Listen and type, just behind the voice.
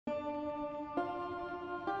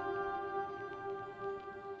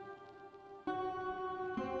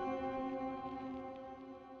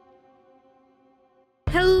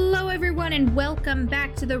everyone, and welcome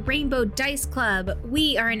back to the Rainbow Dice Club.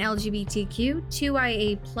 We are an LGBTQ,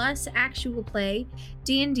 2IA+, actual play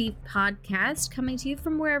D&D podcast coming to you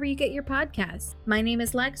from wherever you get your podcasts. My name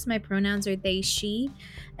is Lex, my pronouns are they, she,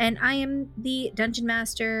 and I am the Dungeon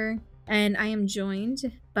Master, and I am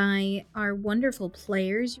joined by our wonderful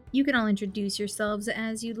players. You can all introduce yourselves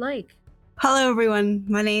as you'd like. Hello everyone,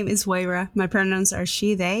 my name is Waira, my pronouns are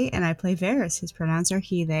she, they, and I play Varys, his pronouns are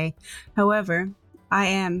he, they. However, I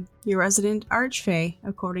am your resident archfey,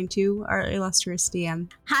 according to our illustrious DM.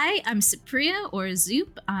 Hi, I'm Cypria, or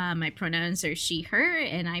Zoop. My pronouns are she, her,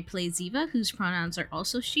 and I play Ziva, whose pronouns are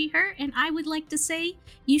also she, her, and I would like to say,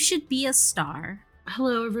 you should be a star.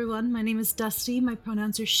 Hello everyone, my name is Dusty, my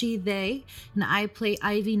pronouns are she, they, and I play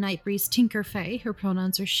Ivy Nightbreeze Tinkerfey, her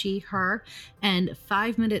pronouns are she, her, and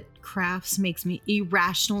 5-minute crafts makes me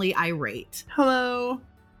irrationally irate. Hello,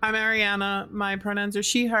 I'm Ariana, my pronouns are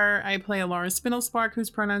she, her, I play Alara Spindlespark, whose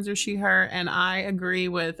pronouns are she, her, and I agree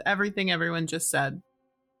with everything everyone just said.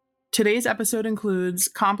 Today's episode includes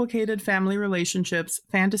complicated family relationships,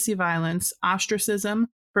 fantasy violence, ostracism,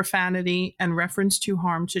 profanity, and reference to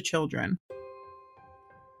harm to children.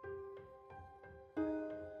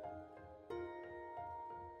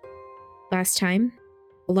 Last time,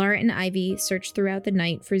 Alara and Ivy searched throughout the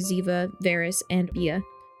night for Ziva, Varys, and Bia.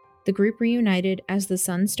 The group reunited as the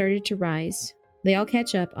sun started to rise. They all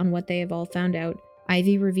catch up on what they have all found out,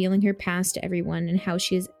 Ivy revealing her past to everyone and how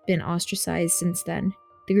she has been ostracized since then.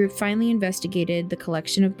 The group finally investigated the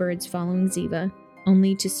collection of birds following Ziva,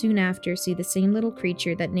 only to soon after see the same little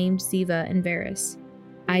creature that named Ziva and Varys.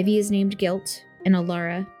 Ivy is named Guilt, and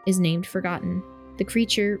Alara is named Forgotten. The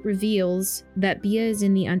creature reveals that Bia is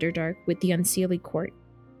in the Underdark with the Unseelie Court.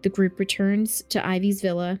 The group returns to Ivy's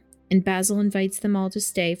villa, and Basil invites them all to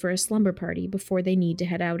stay for a slumber party before they need to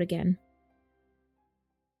head out again.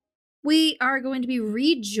 We are going to be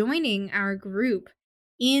rejoining our group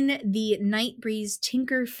in the Nightbreeze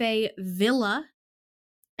Tinkerfey villa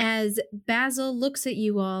as Basil looks at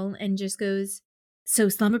you all and just goes, "So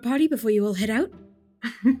slumber party before you all head out?"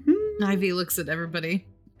 Ivy looks at everybody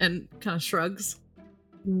and kind of shrugs.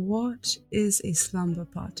 What is a slumber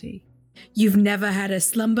party? You've never had a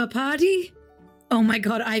slumber party? Oh my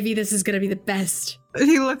god, Ivy, this is gonna be the best.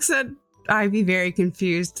 He looks at Ivy very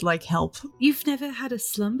confused, like, help. You've never had a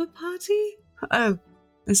slumber party? Oh,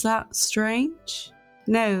 is that strange?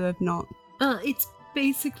 No, I've not. It's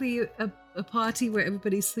basically a party where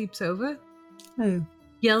everybody sleeps over, Oh,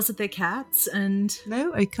 yells at their cats, and...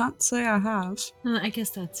 no, I can't say I have. I guess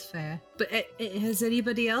that's fair. But has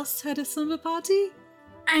anybody else had a slumber party?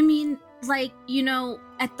 I mean, like, you know,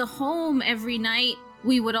 at the home every night,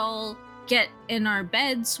 we would all get in our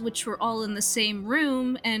beds, which were all in the same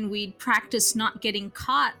room, and we'd practice not getting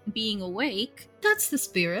caught being awake. That's the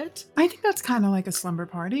spirit. I think that's kind of like a slumber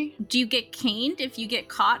party. Do you get caned if you get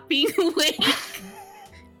caught being awake?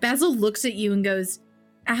 Basil looks at you and goes,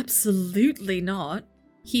 "Absolutely not."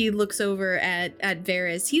 He looks over at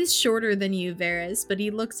Varys. He's shorter than you, Varys, but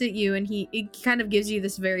he looks at you and he kind of gives you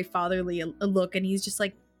this very fatherly a look, and he's just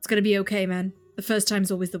like, "It's gonna be okay, man. The first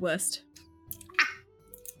time's always the worst."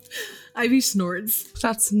 Ivy snorts.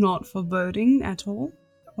 That's not foreboding at all.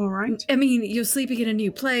 Alright. I mean, you're sleeping in a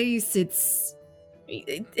new place. It's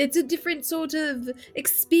a different sort of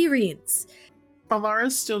experience.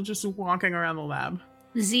 Alara's still just walking around the lab.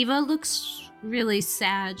 Ziva looks really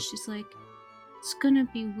sad. She's like, it's gonna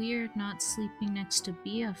be weird not sleeping next to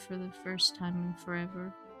Bia for the first time in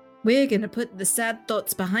forever. We're gonna put the sad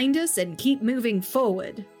thoughts behind us and keep moving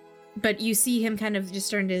forward. But you see him kind of just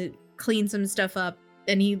starting to clean some stuff up,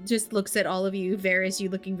 and he just looks at all of you, Varys, you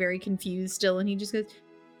looking very confused still, and he just goes,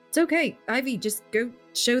 "It's okay, Ivy, just go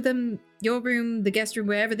show them your room, the guest room,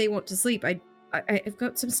 wherever they want to sleep. I've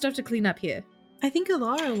got some stuff to clean up here." I think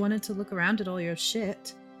Alara wanted to look around at all your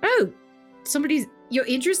shit. Oh, you're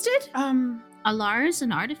interested? Alara's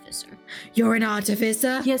an artificer. You're an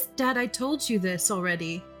artificer? Yes, Dad, I told you this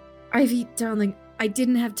already. Ivy, darling, I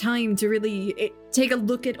didn't have time to really take a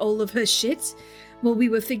look at all of her shit while we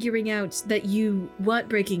were figuring out that you weren't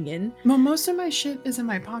breaking in. Well, most of my shit is in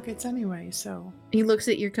my pockets anyway, so... He looks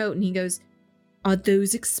at your coat and he goes, "Are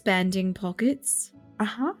those expanding pockets?"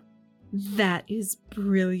 Uh-huh. That is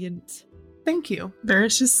brilliant. Thank you.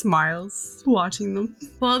 Varys just smiles, watching them.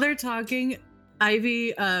 While they're talking,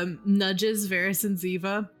 Ivy nudges Varys and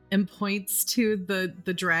Ziva and points to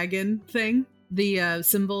the dragon thing, the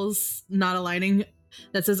symbols not aligning,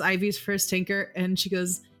 that says Ivy's first tinker, and she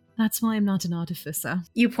goes, "That's why I'm not an artificer."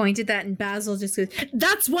 You pointed that and Basil just goes,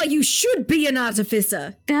 "That's why you should be an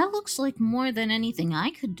artificer!" That looks like more than anything I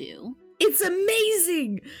could do. It's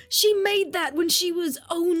amazing! She made that when she was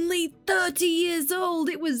only 30 years old.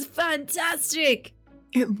 It was fantastic.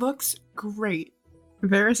 It looks great.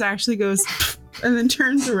 Varys actually goes and then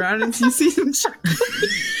turns around and you see him chuckle.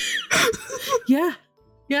 Yeah,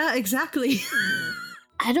 exactly.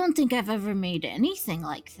 I don't think I've ever made anything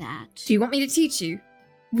like that. Do you want me to teach you?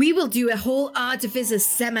 We will do a whole artificer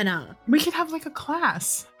seminar. We could have like a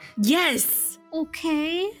class. Yes!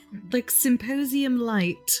 Okay. Like symposium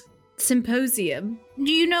light. Symposium.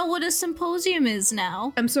 Do you know what a symposium is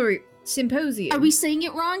now? I'm sorry, symposium. Are we saying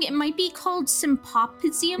it wrong? It might be called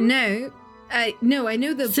symposium. No. No, I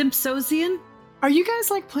know the... Symposium? Are you guys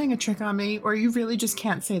like playing a trick on me, or you really just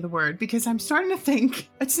can't say the word? Because I'm starting to think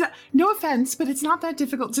it's not, no offense, but it's not that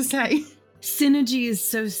difficult to say. Synergy is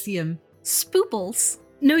socium. Spooples.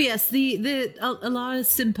 No, yes, the Alara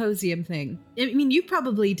symposium thing. I mean, you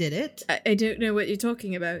probably did it. I don't know what you're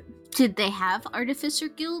talking about. Did they have artificer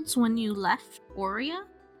guilds when you left Aurea?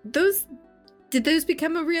 Did those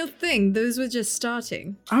become a real thing? Those were just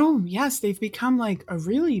starting. Oh, yes, they've become like a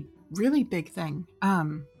really, really big thing.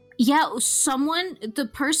 Yeah, the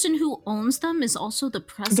person who owns them is also the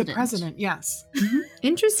president. The president, yes.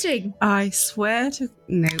 Interesting. I swear to...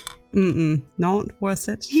 No. Not worth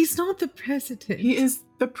it. He's not the president. He is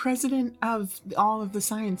the president of all of the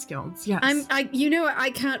science guilds, yes.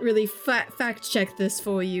 I can't really fact check this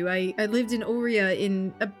for you. I lived in Aurea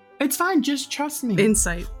in a... It's fine, just trust me.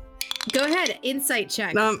 Insight. Go ahead, insight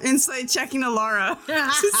check. Insight checking Alara.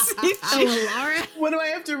 Alara? What do I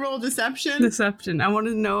have to roll? Deception? Deception. I want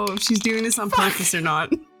to know if she's doing this on purpose or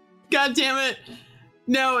not. God damn it.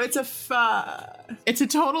 No, it's a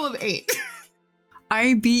total of 8.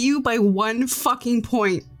 I beat you by 1 fucking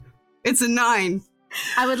point. It's a 9.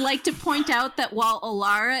 I would like to point out that while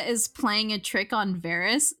Alara is playing a trick on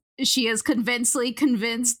Varys, she has convincingly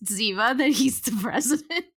convinced Ziva that he's the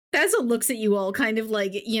president. Basil looks at you all kind of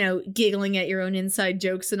like, giggling at your own inside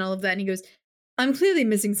jokes and all of that, and he goes, I'm clearly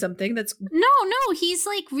missing something. That's... No, he's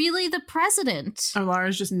like really the president.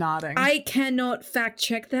 Alara's just nodding. I cannot fact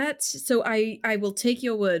check that, so I will take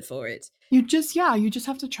your word for it. You just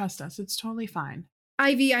have to trust us. It's totally fine.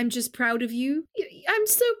 Ivy, I'm just proud of you. I'm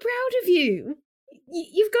so proud of you.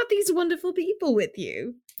 You've got these wonderful people with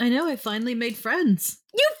you. I know, I finally made friends.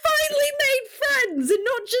 You finally made friends, and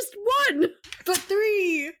not just one! But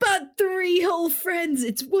 3! But 3 whole friends,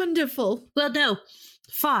 it's wonderful. Well, no,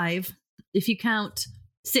 5, if you count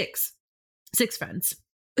 6. 6 friends.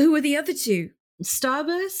 Who are the other 2?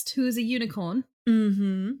 Starburst, who is a unicorn.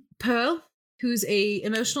 Mm-hmm. Pearl, who's a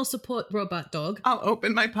emotional support robot dog. I'll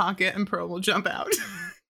open my pocket and Pearl will jump out.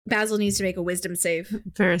 Basil needs to make a wisdom save.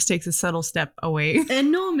 Varys takes a subtle step away.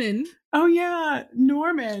 And Norman. Oh yeah,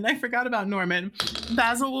 Norman. I forgot about Norman.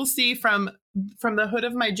 Basil will see from the hood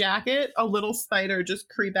of my jacket a little spider just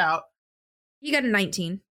creep out. He got a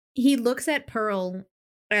 19. He looks at Pearl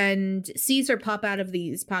and sees her pop out of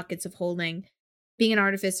these pockets of holding. Being an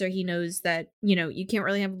artificer, he knows that, you can't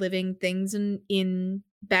really have living things in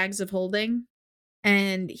bags of holding.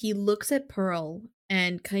 And he looks at Pearl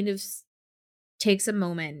and kind of takes a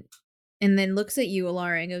moment and then looks at you,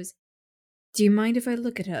 Alara, and goes, do you mind if I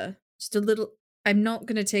look at her? Just a little. I'm not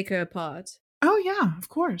going to take her apart. Oh, yeah, of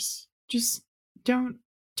course. Just don't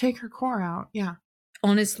take her core out. Yeah.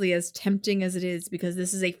 Honestly, as tempting as it is, because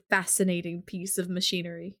this is a fascinating piece of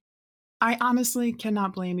machinery. I honestly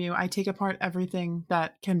cannot blame you. I take apart everything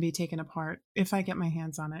that can be taken apart if I get my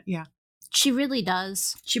hands on it. Yeah. She really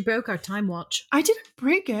does. She broke our time watch. I didn't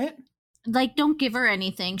break it. Like, don't give her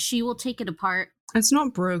anything. She will take it apart. It's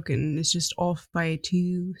not broken. It's just off by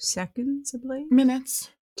 2 seconds, I believe.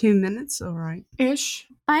 Minutes. 2 minutes? All right. Ish.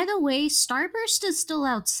 By the way, Starburst is still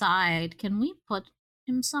outside. Can we put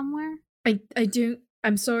him somewhere?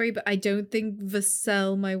 I'm sorry, but I don't think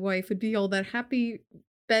Vassell, my wife, would be all that happy,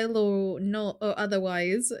 Belle or not, or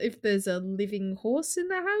otherwise, if there's a living horse in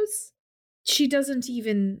the house. She doesn't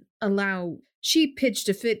even allow... She pitched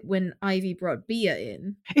a fit when Ivy brought Bia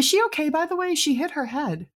in. Is she okay, by the way? She hit her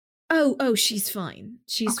head. Oh, she's fine.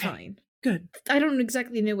 She's Okay. fine. Good. I don't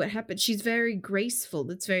exactly know what happened. She's very graceful.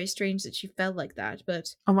 It's very strange that she fell like that,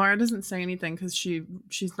 but... Alara doesn't say anything because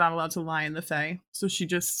she's not allowed to lie in the Fae. So she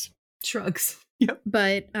just shrugs. Yep.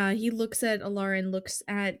 But he looks at Alara and looks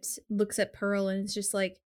at Pearl, and it's just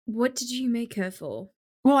like, what did you make her for?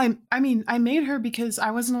 Well, I mean, I made her because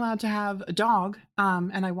I wasn't allowed to have a dog,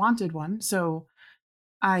 and I wanted one. So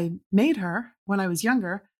I made her when I was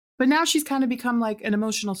younger. But now she's kind of become like an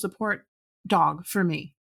emotional support dog for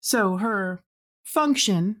me. So her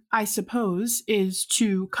function, I suppose, is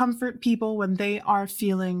to comfort people when they are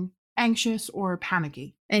feeling anxious or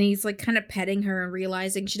panicky. And he's like kind of petting her and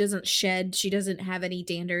realizing she doesn't shed, she doesn't have any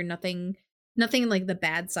dander, nothing like the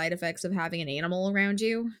bad side effects of having an animal around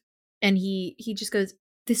you. And he just goes,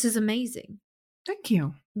 "This is amazing. Thank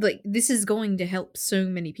you. Like, this is going to help so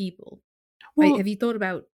many people." Well, Have you thought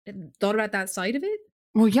about that side of it?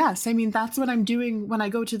 Well, yes. I mean, that's what I'm doing when I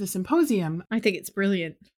go to the symposium. I think it's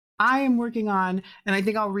brilliant. I am working on, and I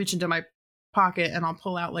think I'll reach into my pocket and I'll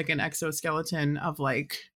pull out like an exoskeleton of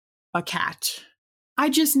like a cat. I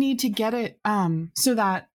just need to get it so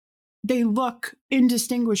that they look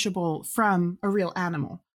indistinguishable from a real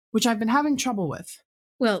animal, which I've been having trouble with.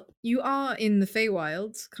 Well, you are in the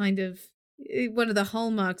Feywild, kind of. One of the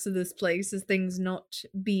hallmarks of this place is things not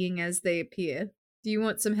being as they appear. Do you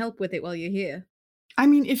want some help with it while you're here? I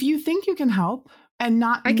mean, if you think you can help and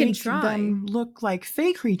not I can make try. them look like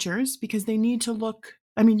fey creatures, because they need to look.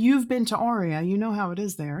 I mean, you've been to Aurea, you know how it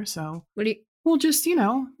is there, so. What do you? Well, just,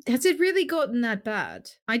 Has it really gotten that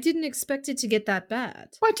bad? I didn't expect it to get that bad.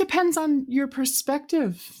 Well, it depends on your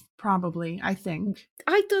perspective, probably, I think.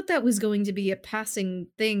 I thought that was going to be a passing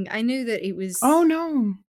thing. I knew that it was. Oh,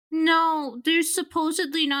 no. No, there's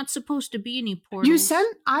supposedly not supposed to be any portals. You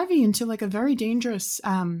sent Ivy into like a very dangerous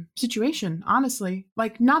situation, honestly.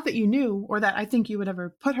 Like, not that you knew or that I think you would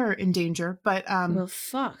ever put her in danger, but Well,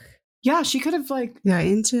 fuck. yeah, she could have like. Yeah,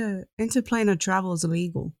 interplanar travel is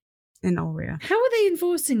illegal in Aurea. How are they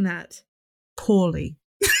enforcing that? Poorly.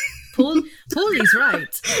 Paulie's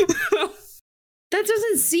right. That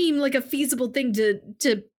doesn't seem like a feasible thing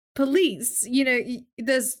to police.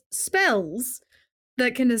 There's spells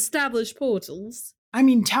that can establish portals. I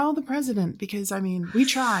mean, tell the president, because, I mean, we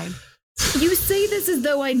tried. You say this as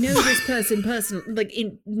though I know this person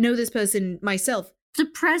personally, know this person myself. The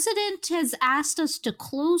president has asked us to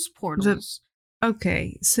close portals.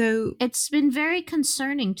 Okay, so It's been very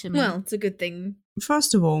concerning to me. Well, it's a good thing.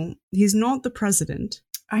 first of all, he's not the president.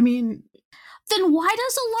 I mean, then why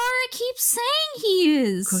does Alara keep saying he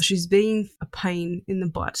is? Because she's being a pain in the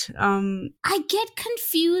butt. I get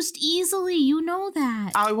confused easily, you know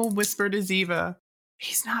that. I will whisper to Ziva,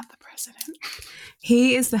 he's not the president.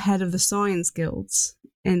 He is the head of the science guilds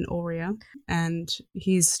in Aurea, and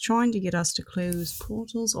he's trying to get us to close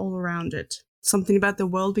portals all around it. Something about the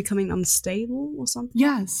world becoming unstable or something?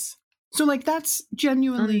 Yes. So, like, that's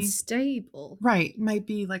genuinely. Unstable. Right. Might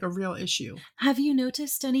be, like, a real issue. Have you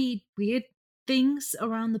noticed any weird things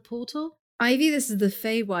around the portal? Ivy, this is the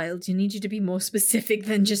Feywild. You need you to be more specific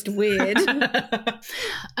than just weird.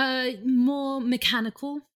 More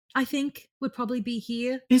mechanical, I think, would probably be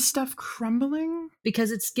here. Is stuff crumbling?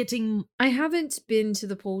 Because it's getting... I haven't been to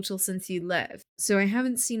the portal since you left, so I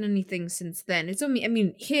haven't seen anything since then.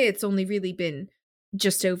 Here it's only really been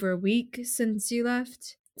just over a week since you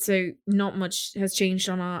left, so not much has changed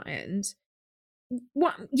on our end.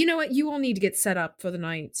 You know what? You all need to get set up for the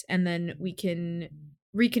night, and then we can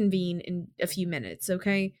reconvene in a few minutes,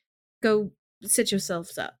 okay? Go sit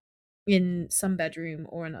yourselves up in some bedroom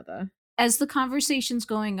or another. As the conversation's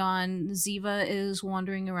going on, Ziva is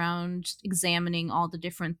wandering around, examining all the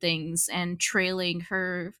different things and trailing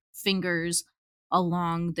her fingers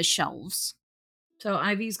along the shelves. So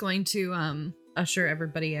Ivy's going to usher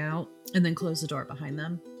everybody out and then close the door behind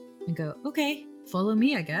them and go, okay, follow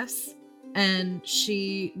me, I guess. And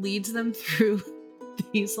she leads them through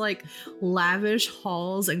these like lavish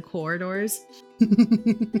halls and corridors.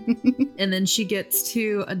 And then she gets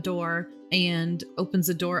to a door and opens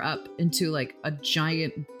the door up into like a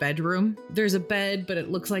giant bedroom. There's a bed, but it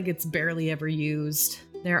looks like it's barely ever used.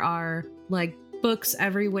 There are like books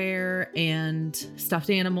everywhere and stuffed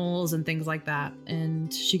animals and things like that.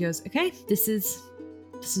 And she goes, okay, this is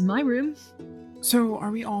my room. So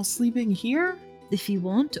are we all sleeping here? If you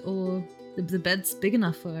want, or the bed's big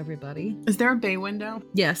enough for everybody. Is there a bay window?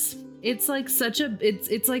 Yes. It's like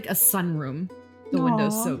it's like a sunroom.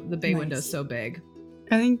 The bay window's so big.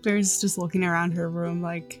 I think Bear's just looking around her room,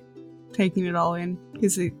 like, taking it all in.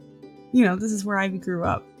 Because, this is where Ivy grew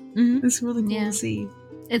up. Mm-hmm. It's really cool to see.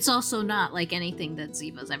 It's also not like anything that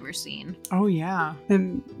Ziva's ever seen. Oh, yeah.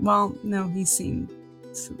 And, well, no, he's seen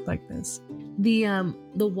like this. The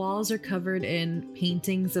walls are covered in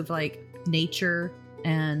paintings of, like, nature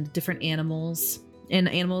and different animals. And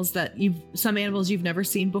some animals you've never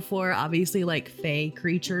seen before, obviously, like, fey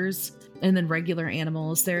creatures. And then regular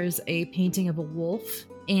animals. There's a painting of a wolf,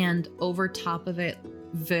 and over top of it,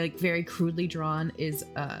 very, very crudely drawn, is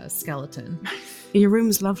a skeleton. Your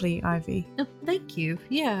room's lovely, Ivy. Oh, thank you.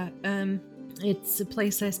 Yeah, it's a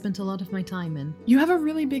place I spent a lot of my time in. You have a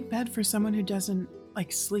really big bed for someone who doesn't,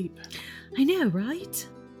 like, sleep. I know, right?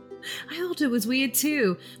 I thought it was weird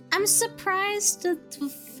too. I'm surprised at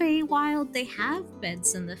the Feywild. They have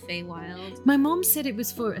beds in the Feywild. My mom said it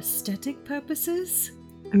was for aesthetic purposes.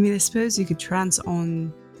 I mean, I suppose you could trance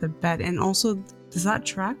on the bed, and also, does that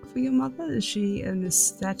track for your mother? Is she an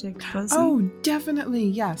aesthetic person? Oh, definitely,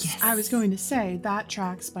 yes. Yes. I was going to say that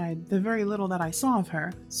tracks by the very little that I saw of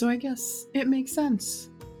her. So I guess it makes sense.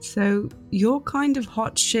 So you're kind of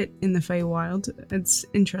hot shit in the Feywild. It's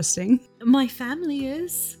interesting. My family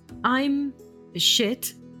is. I'm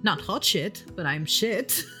shit. Not hot shit, but I'm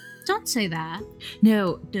shit. Don't say that.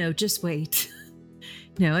 No, just wait.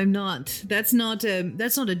 No, I'm not. That's not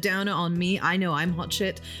a downer on me. I know I'm hot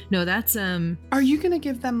shit. No, that's Are you gonna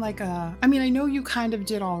give them like a... I mean, I know you kind of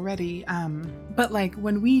did already, but like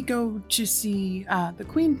when we go to see the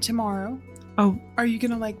Queen tomorrow, are you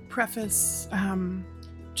gonna like preface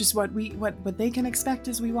just what they can expect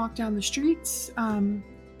as we walk down the streets?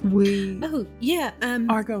 We Oh, yeah,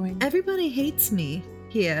 Are going. everybody hates me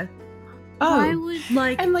here. Why would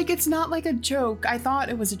And like it's not like a joke. I thought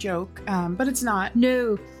it was a joke, but it's not.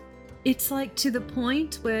 No, it's like to the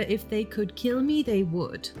point where if they could kill me, they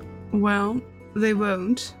would. well, they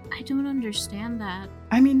won't. I don't understand that.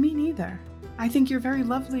 I mean, me neither. I think you're very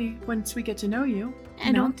lovely once we get to know you.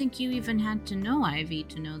 I don't think you even had to know Ivy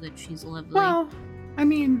to know that she's lovely. Well, I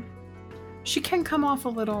mean, she can come off a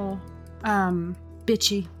little,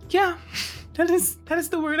 Bitchy. yeah, that is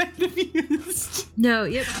the word I would have used. No,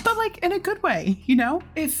 yep. But like in a good way, you know?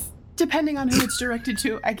 If, depending on who it's directed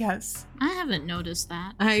to, I guess. I haven't noticed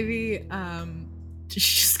that. Ivy, she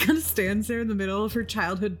just kind of stands there in the middle of her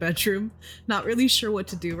childhood bedroom, not really sure what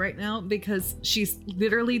to do right now because she's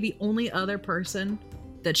literally the only other person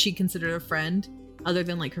that she considered a friend, other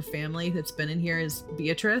than like her family that's been in here, is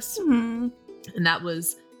Beatrice. Hmm. And it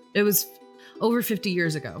was over 50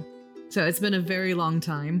 years ago. So it's been a very long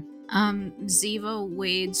time. Ziva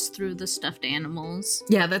wades through the stuffed animals.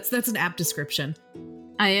 Yeah, that's an apt description.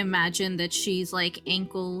 I imagine that she's like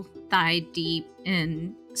ankle thigh deep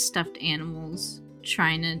in stuffed animals,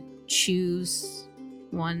 trying to choose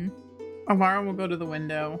one. Amara will go to the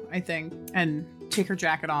window, I think, and take her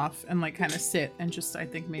jacket off and like kind of sit and just, I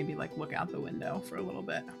think, maybe like look out the window for a little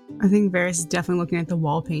bit. I think Varys is definitely looking at the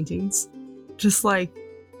wall paintings, just like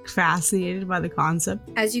fascinated by the concept.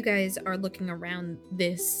 As you guys are looking around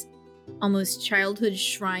this almost childhood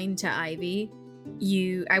shrine to Ivy,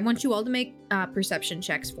 I want you all to make perception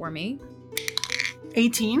checks for me.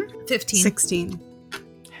 18? 15. 16.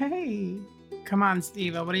 Hey. Come on,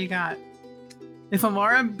 Steva, what do you got? If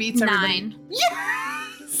Amara beats everybody... 9.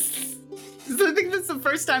 Yes! I think that's the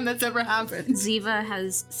first time that's ever happened. Ziva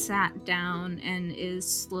has sat down and is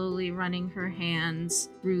slowly running her hands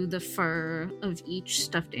through the fur of each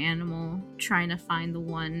stuffed animal, trying to find the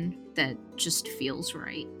one that just feels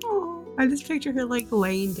right. Oh, I just picture her like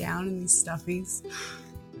laying down in these stuffies.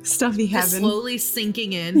 Stuffy Just heaven. slowly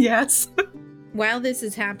sinking in. Yes. While this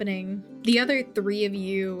is happening, the other three of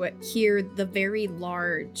you hear the very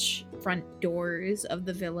large front doors of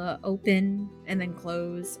the villa open and then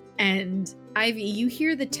close. And Ivy, you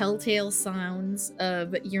hear the telltale sounds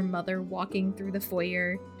of your mother walking through the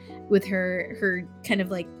foyer with her kind of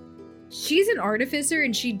like, she's an artificer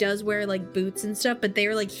and she does wear like boots and stuff, but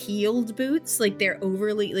they're like heeled boots. Like they're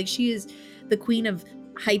overly, like she is the queen of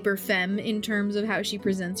hyper femme in terms of how she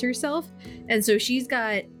presents herself. And so she's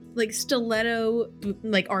got like stiletto,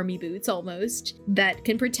 like army boots almost, that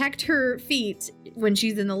can protect her feet when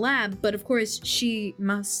she's in the lab. But of course, she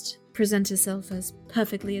must present herself as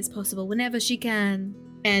perfectly as possible whenever she can.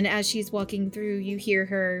 And as she's walking through, you hear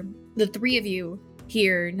her, the three of you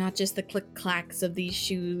hear not just the click-clacks of these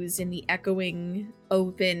shoes in the echoing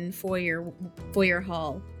open foyer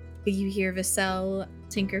hall, but you hear Vassell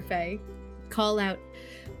Tinkerfay call out,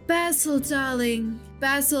 "Basil, darling,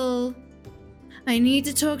 Basil, I need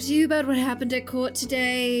to talk to you about what happened at court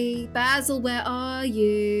today. Basil, where are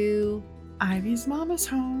you?" Ivy's mom is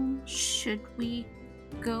home. Should we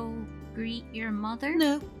go greet your mother?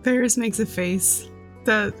 No. Varys makes a face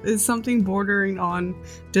that is something bordering on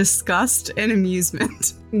disgust and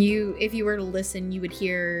amusement. If you were to listen, you'd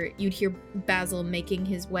hear Basil making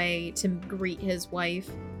his way to greet his wife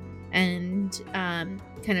and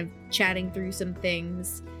kind of chatting through some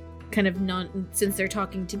things. Kind of since they're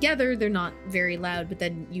talking together, they're not very loud, but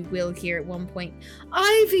then you will hear at one point,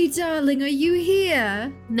 "Ivy, darling, are you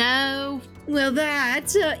here?" No. Well,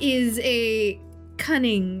 that is a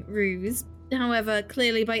cunning ruse. However,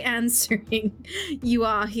 clearly by answering, you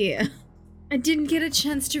are here. I didn't get a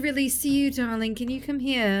chance to really see you, darling. Can you come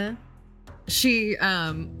here? She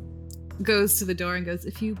goes to the door and goes,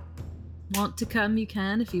 "If you want to come, you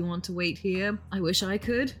can. If you want to wait here, I wish I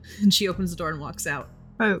could." And she opens the door and walks out.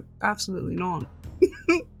 Oh, absolutely not.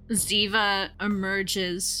 Ziva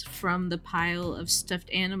emerges from the pile of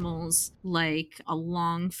stuffed animals like a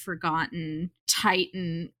long forgotten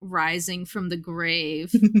titan rising from the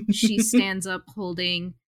grave. She stands up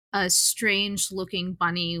holding a strange looking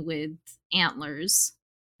bunny with antlers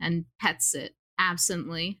and pets it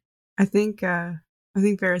absently. I think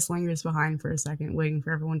Varys lingers behind for a second, waiting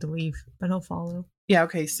for everyone to leave, but he'll follow. Yeah,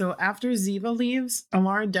 okay, so after Ziva leaves,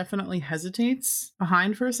 Alara definitely hesitates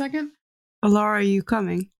behind for a second. Alara, are you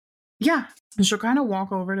coming? Yeah, and she'll kind of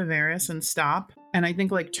walk over to Varys and stop, and I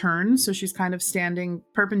think like turn, so she's kind of standing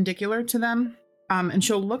perpendicular to them. And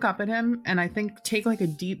she'll look up at him and I think take like a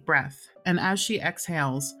deep breath. And as she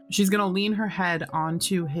exhales, she's gonna lean her head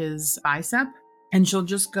onto his bicep and she'll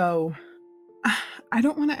just go, I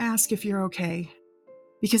don't want to ask if you're okay,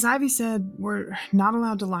 because Ivy said we're not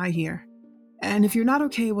allowed to lie here. And if you're not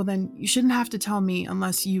okay, well then you shouldn't have to tell me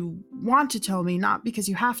unless you want to tell me, not because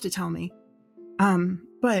you have to tell me.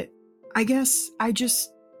 But I guess I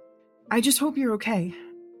just hope you're okay.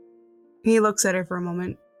 He looks at her for a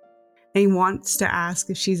moment. And he wants to ask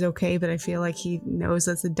if she's okay, but I feel like he knows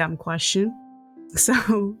that's a dumb question.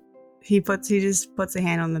 So he just puts a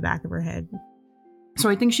hand on the back of her head. So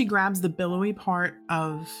I think she grabs the billowy part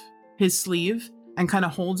of his sleeve and kind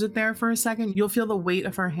of holds it there for a second. You'll feel the weight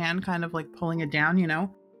of her hand kind of like pulling it down, you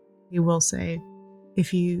know? He will say,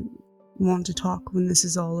 if you want to talk when this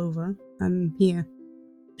is all over, I'm here.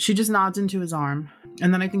 She just nods into his arm.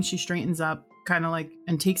 And then I think she straightens up, kind of like,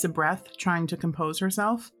 and takes a breath, trying to compose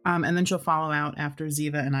herself. And then she'll follow out after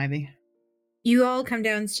Ziva and Ivy. You all come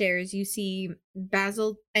downstairs. You see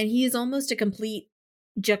Basil, and he is almost a complete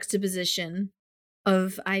juxtaposition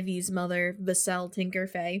of Ivy's mother, Basil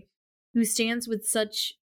Tinkerfay, who stands with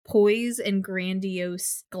such poise and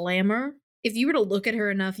grandiose glamour. If you were to look at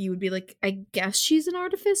her enough, you would be like, I guess she's an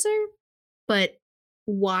artificer? But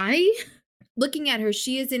why? Looking at her,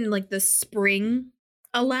 she is in like the spring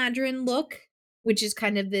Eladrin look, which is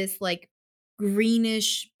kind of this like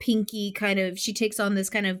greenish, pinky kind of, she takes on this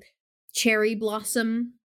kind of cherry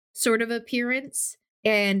blossom sort of appearance.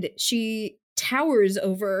 And she towers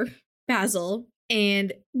over Basil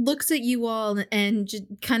and looks at you all and just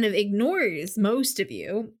kind of ignores most of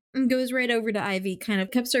you and goes right over to Ivy, kind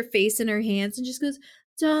of cups her face in her hands and just goes,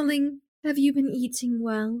 Darling, have you been eating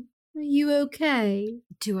well? Are you okay?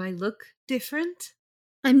 Do I look different?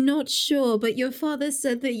 I'm not sure, but your father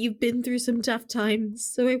said that you've been through some tough times,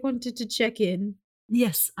 so I wanted to check in.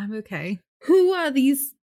 Yes, I'm okay. Who are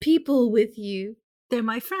these people with you? They're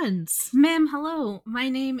my friends. Ma'am, hello. My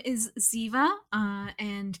name is Ziva,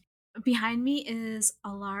 and behind me is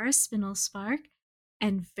Alara Spindlespark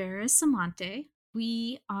and Varys Amante.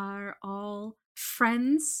 We are all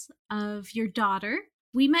friends of your daughter.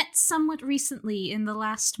 We met somewhat recently in the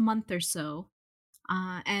last month or so,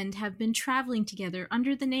 and have been traveling together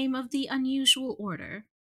under the name of the Unusual Order.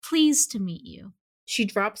 Pleased to meet you. She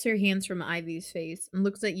drops her hands from Ivy's face and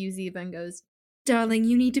looks at you, Ziva, and goes, Darling,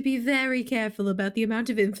 you need to be very careful about the amount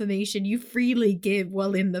of information you freely give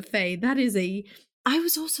while in the Fae. That is I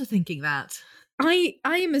was also thinking that. I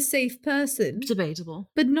am a safe person. Debatable.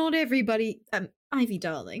 But not everybody... Ivy,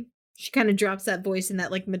 darling. She kind of drops that voice in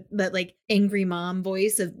that like angry mom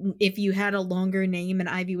voice of if you had a longer name and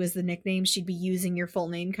Ivy was the nickname, she'd be using your full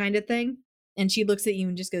name kind of thing. And she looks at you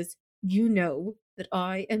and just goes, You know that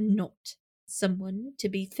I am not someone to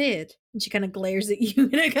be feared. And she kind of glares at you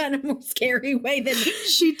in a kind of more scary way than...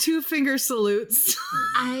 She two-finger salutes.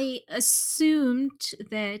 I assumed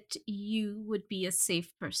that you would be a safe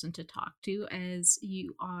person to talk to, as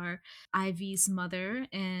you are Ivy's mother,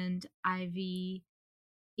 and Ivy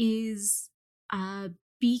is a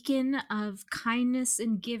beacon of kindness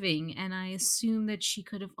and giving, and I assume that she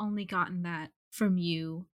could have only gotten that from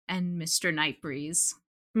you and Mr. Nightbreeze.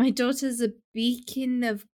 My daughter's a beacon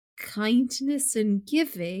of kindness and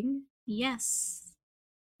giving? Yes.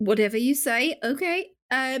 Whatever you say. Okay.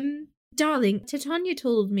 Darling, Titania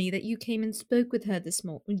told me that you came and spoke with her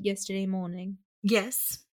yesterday morning.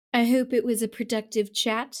 Yes. I hope it was a productive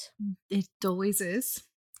chat. It always is.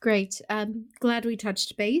 Great. Glad we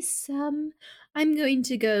touched base. I'm going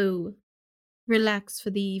to go relax for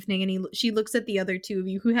the evening. And she looks at the other two of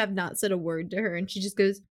you who have not said a word to her, and she just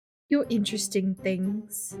goes, You're interesting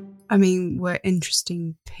things. I mean, we're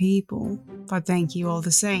interesting people, but thank you all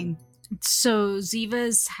the same. So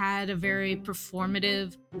Ziva's had a very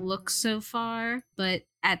performative look so far, but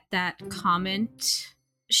at that comment,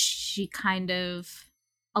 she kind of,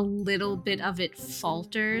 a little bit of it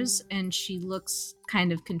falters, and she looks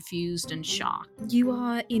kind of confused and shocked. You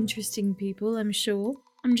are interesting people, I'm sure.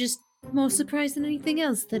 I'm just more surprised than anything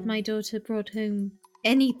else that my daughter brought home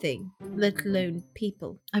anything, let alone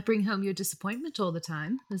people. I bring home your disappointment all the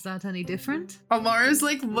time. Is that any different? Alara's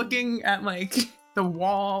like looking at like the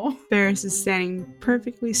wall. Varys is standing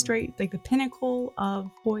perfectly straight, like the pinnacle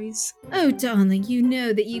of poise. Oh, darling, you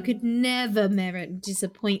know that you could never merit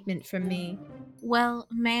disappointment from me. Well,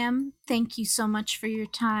 ma'am, thank you so much for your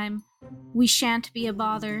time. We shan't be a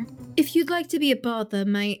bother. If you'd like to be a bother,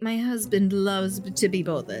 my husband loves to be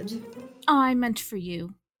bothered. Oh, I meant for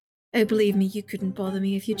you. Oh, believe me, you couldn't bother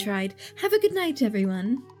me if you tried. Have a good night,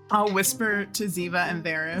 everyone. I'll whisper to Ziva and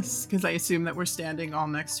Varys, because I assume that we're standing all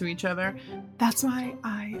next to each other. That's why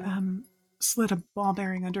I slid a ball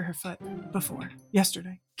bearing under her foot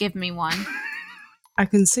yesterday. Give me one. I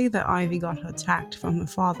can see that Ivy got her tact from her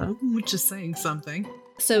father. Which is saying something.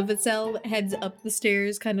 So Vassell heads up the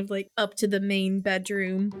stairs, kind of like up to the main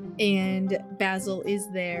bedroom, and Basil is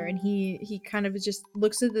there, and he kind of just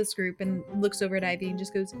looks at this group and looks over at Ivy and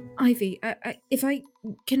just goes, Ivy,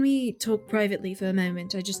 can we talk privately for a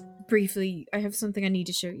moment? I have something I need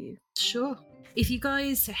to show you. Sure. If you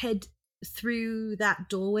guys head through that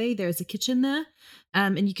doorway, there's a kitchen there,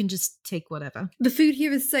 and you can just take whatever. The food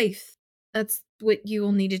here is safe. That's what you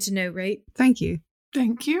all needed to know, right? Thank you.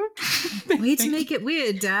 Thank you. Way to make it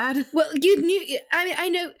weird, Dad. Well, you knew. I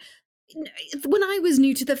know. When I was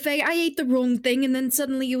new to the Fae, I ate the wrong thing, and then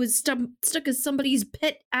suddenly it was stuck as somebody's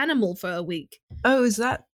pet animal for a week. Oh, is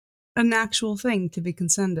that an actual thing to be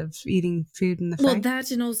concerned of, eating food in the Well, Fae?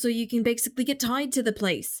 that, and also you can basically get tied to the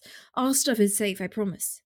place. Our stuff is safe, I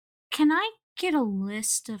promise. Can I get a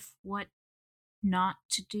list of what not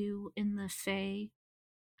to do in the Fae?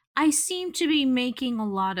 I seem to be making a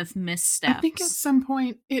lot of missteps. I think at some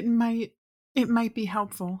point it might be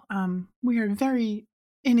helpful. We are very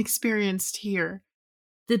inexperienced here.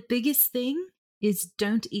 The biggest thing is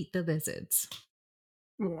don't eat the lizards.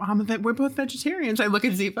 Well, we're both vegetarians. I look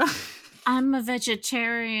at Ziva. I'm a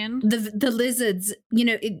vegetarian. The lizards,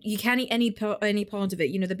 you can't eat any part of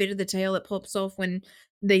it. The bit of the tail that pops off when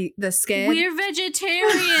they're scared. We're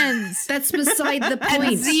vegetarians. That's beside the And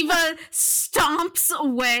point. Ziva stomps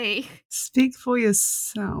away. Speak for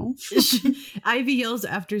yourself. Ivy yells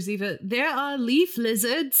after Ziva, there are leaf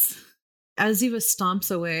lizards. As Ziva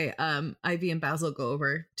stomps away, Ivy and Basil go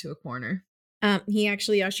over to a corner. He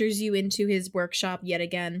actually ushers you into his workshop yet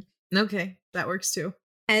again. Okay, that works too.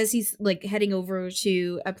 As he's heading over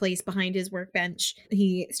to a place behind his workbench,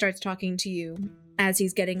 he starts talking to you as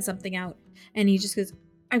he's getting something out, and he just goes,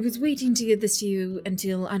 I was waiting to give this to you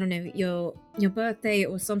until, I don't know, your birthday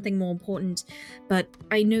or something more important, but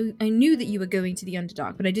I knew that you were going to the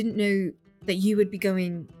Underdark, but I didn't know that you would be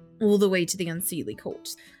going all the way to the Unseelie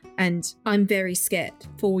Court, and I'm very scared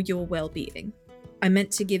for your well-being. I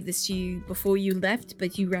meant to give this to you before you left,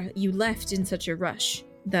 but you left in such a rush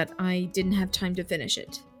that I didn't have time to finish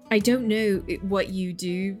it. I don't know what you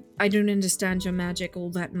do. I don't understand your magic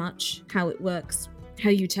all that much, how it works,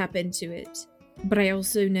 how you tap into it. But I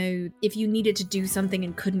also know if you needed to do something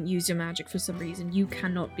and couldn't use your magic for some reason, you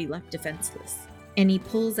cannot be left defenseless. And he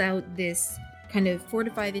pulls out this kind of 4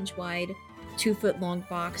 to 5 inch wide, 2 foot long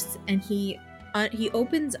box, and he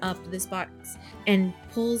opens up this box and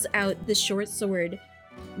pulls out the short sword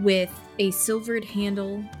with a silvered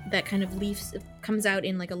handle that kind of comes out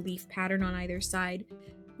in a leaf pattern on either side,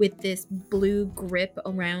 with this blue grip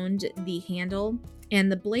around the handle.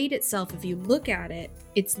 And the blade itself, if you look at it,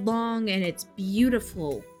 it's long and it's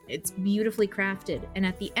beautiful. It's beautifully crafted. And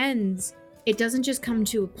at the ends, it doesn't just come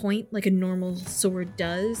to a point like a normal sword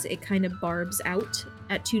does. It kind of barbs out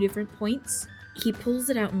at 2 different points. He pulls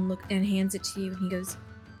it out and hands it to you, and he goes,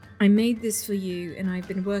 I made this for you, and I've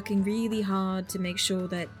been working really hard to make sure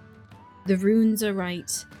that the runes are right,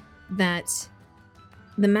 that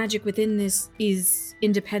the magic within this is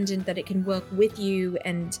independent, that it can work with you,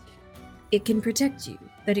 and it can protect you,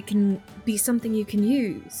 that it can be something you can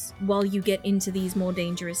use while you get into these more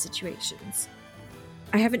dangerous situations.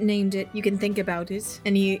 I haven't named it, you can think about it,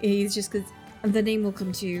 and he's just goes, the name will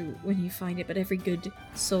come to you when you find it, but every good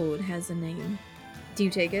sword has a name. Do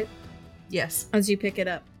you take it? Yes. As you pick it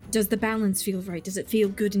up, does the balance feel right? Does it feel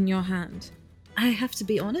good in your hand? I have to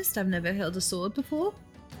be honest, I've never held a sword before.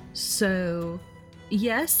 So,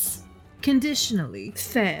 yes, conditionally.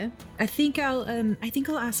 Fair. I think I'll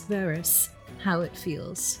ask Varys how it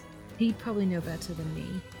feels. He'd probably know better than me.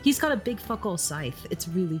 He's got a big fuck all scythe. It's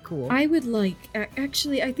really cool. I would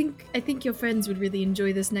actually, I think your friends would really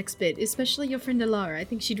enjoy this next bit, especially your friend Alara. I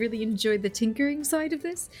think she'd really enjoy the tinkering side of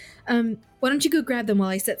this. Why don't you go grab them while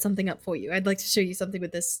I set something up for you? I'd like to show you something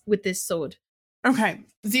with this sword. Okay,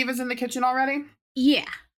 Ziva's in the kitchen already? Yeah.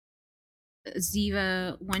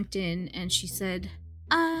 Ziva went in and she said,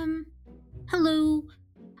 hello.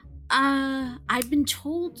 I've been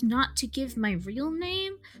told not to give my real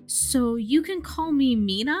name, so you can call me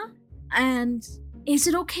Mina. And is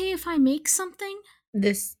it okay if I make something?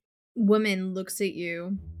 This woman looks at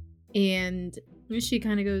you and she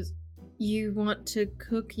kind of goes, "You want to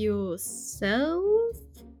cook yourself?"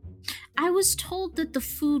 I was told that the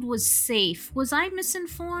food was safe. Was I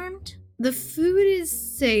misinformed? The food is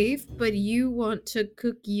safe, but you want to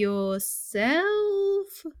cook yourself?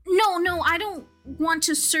 No, I don't want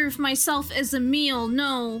to serve myself as a meal,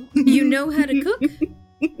 no. You know how to cook?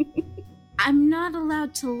 I'm not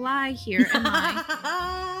allowed to lie here, am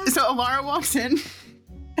I? So Alara walks in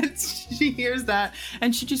and she hears that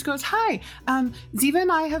and she just goes, "Hi, Ziva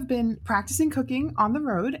and I have been practicing cooking on the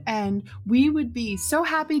road and we would be so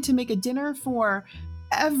happy to make a dinner for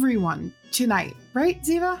everyone tonight. Right,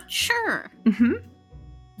 Ziva?" Sure. Mm-hmm.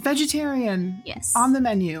 Vegetarian. Yes. On the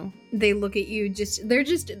menu. They look at you, they're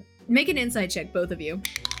just, make an insight check, both of you.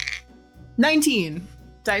 19.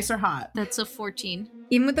 Dice are hot. That's a 14.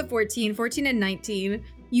 Even with the 14 and 19,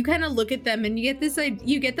 you kind of look at them and you get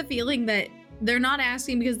the feeling that they're not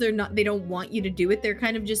asking because they don't want you to do it. They're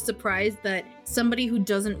kind of just surprised that somebody who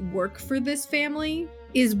doesn't work for this family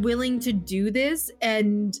is willing to do this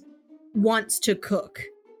and wants to cook.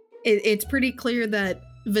 It's pretty clear that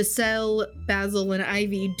Vassell, Basil, and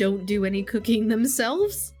Ivy don't do any cooking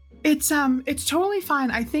themselves. It's totally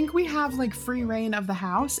fine. I think we have like free reign of the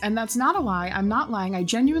house, and that's not a lie. I'm not lying. I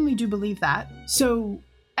genuinely do believe that. So,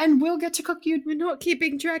 and we'll get to cook you. We're not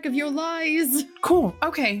keeping track of your lies. Cool.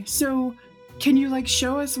 Okay. So, can you like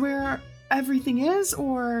show us where everything is,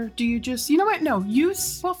 or do you just, you know what? No,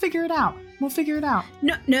 we'll figure it out. We'll figure it out.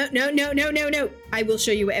 No. I will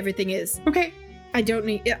show you where everything is. Okay. I don't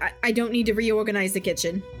need to reorganize the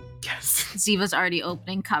kitchen. Yes. Ziva's already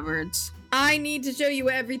opening cupboards. I need to show you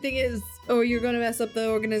where everything is, or you're gonna mess up the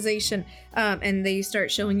organization. And they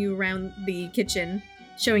start showing you around the kitchen,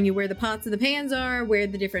 showing you where the pots and the pans are, where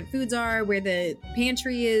the different foods are, where the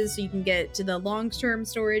pantry is, so you can get to the long-term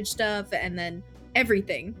storage stuff, and then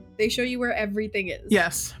everything. They show you where everything is.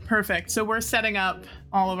 Yes, perfect. So we're setting up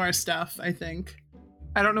all of our stuff, I think.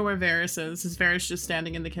 I don't know where Varys is. Is Varys just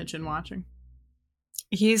standing in the kitchen watching?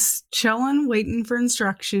 He's chilling, waiting for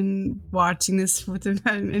instruction, watching this with an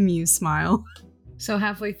amused smile. So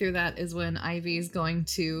halfway through that is when Ivy is going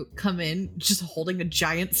to come in, just holding a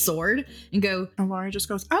giant sword, and go, Alara just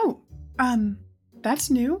goes, "Oh, that's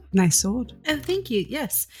new." Nice sword. "Oh, thank you,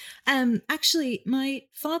 yes. Actually, my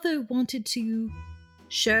father wanted to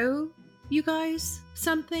show you guys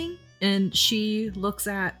something." And she looks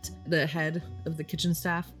at the head of the kitchen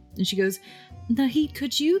staff, and she goes, "Nahid,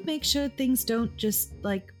 could you make sure things don't just,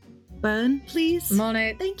 like, burn, please?" I'm on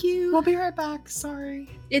it. Thank you. We'll be right back. Sorry.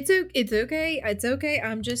 It's okay. It's okay.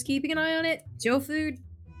 I'm just keeping an eye on it. It's your food.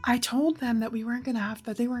 I told them that they weren't gonna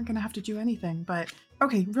have to do anything, but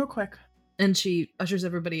okay, real quick. And she ushers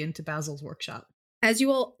everybody into Basil's workshop. As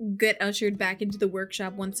you all get ushered back into the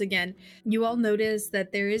workshop once again, you all notice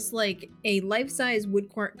that there is like a life-size wood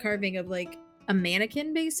carving of like a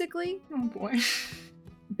mannequin, basically. Oh boy.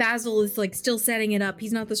 Basil is like still setting it up.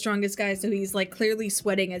 He's not the strongest guy, so he's like clearly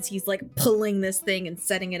sweating as he's like pulling this thing and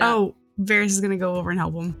setting it up. Oh, Varys is gonna go over and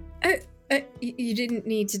help him. You didn't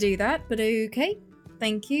need to do that, but okay.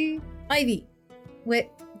 Thank you. Ivy, where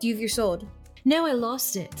do you have your sword? No, I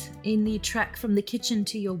lost it in the trek from the kitchen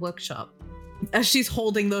to your workshop. As she's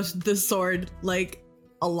holding the sword, like,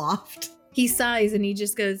 aloft. He sighs and he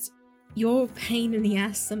just goes, "You're a pain in the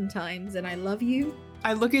ass sometimes, and I love you."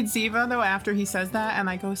 I look at Ziva though after he says that, and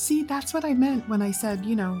I go, "See, that's what I meant when I said,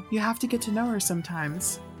 you know, you have to get to know her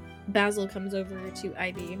sometimes." Basil comes over to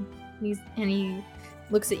Ivy, and he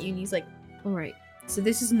looks at you and he's like, "All right, so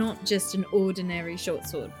this is not just an ordinary short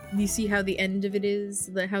sword. You see how the end of it is,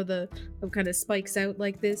 how it kind of spikes out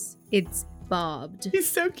like this? It's barbed." He's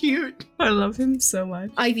so cute. I love him so much.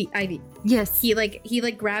 Ivy. Yes. He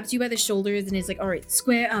grabs you by the shoulders and is like, "All right,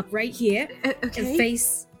 square up right here Okay. and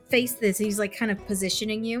face this." He's like kind of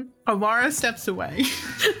positioning you. Alara steps away,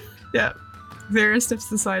 Yeah. Varys steps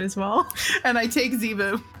to the side as well. and I take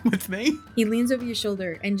Ziva with me. He leans over your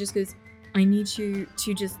shoulder and just goes, "I need you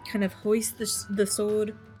to just kind of hoist the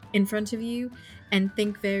sword in front of you and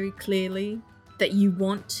think very clearly that you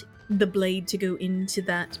want the blade to go into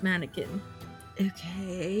that mannequin."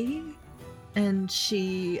 Okay. And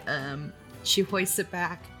she hoists it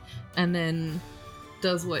back and then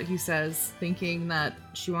does what he says, thinking that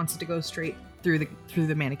she wants it to go straight through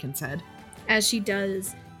the mannequin's head. As she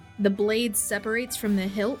does, the blade separates from the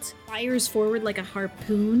hilt, fires forward like a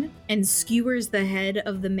harpoon, and skewers the head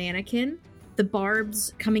of the mannequin. the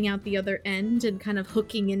barbs coming out the other end and kind of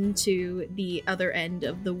hooking into the other end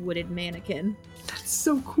of the wooded mannequin. That's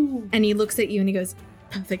so cool. And he looks at you and he goes,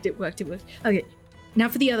 perfect, it worked. Okay, now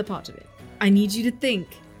for the other part of it. I need you to think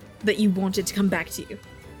that you want it to come back to you.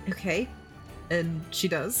 Okay. And she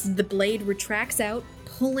does. The blade retracts out,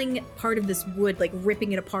 pulling part of this wood, like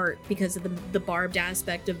ripping it apart because of the barbed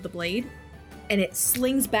aspect of the blade. And it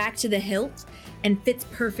slings back to the hilt and fits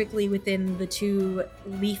perfectly within the two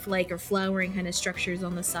leaf-like or flowering kind of structures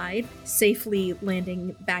on the side, safely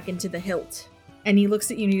landing back into the hilt. And he looks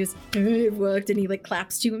at you and he goes, it worked, and he like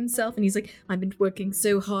claps to himself and he's like, I've been working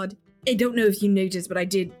so hard. I don't know if you noticed, but I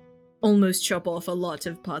did almost chop off a lot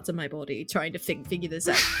of parts of my body trying to figure this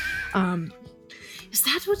out. Is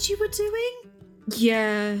that what you were doing?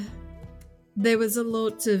 Yeah. There was a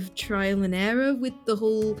lot of trial and error with the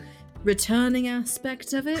whole returning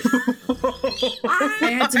aspect of it.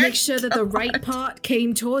 I had to make sure that the right part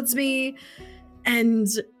came towards me,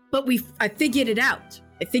 but I figured it out.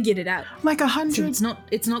 Like 100. So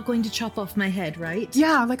it's not going to chop off my head, right?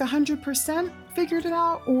 Yeah, like 100% figured it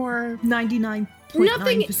out, or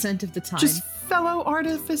 99.9% of the time. just fellow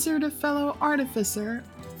artificer to fellow artificer.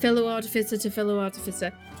 Fellow artificer to fellow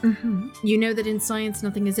artificer. Mm-hmm. You know that in science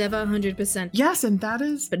nothing is ever 100%. Yes, and that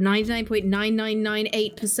is... But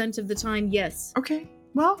 99.9998% of the time, yes. Okay,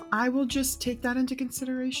 well, I will just take that into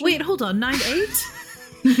consideration. Wait, hold on,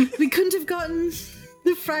 9.8? We couldn't have gotten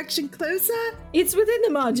the fraction closer? It's within the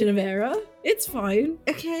margin of error. It's fine.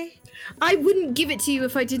 Okay. I wouldn't give it to you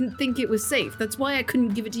if I didn't think it was safe. That's why I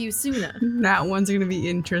couldn't give it to you sooner. That one's gonna be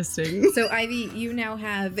interesting. So, Ivy, you now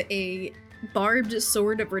have a barbed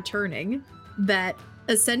sword of returning that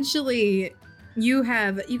essentially you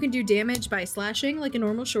can do damage by slashing like a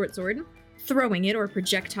normal short sword, throwing it or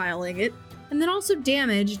projectiling it, and then also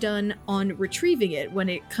damage done on retrieving it when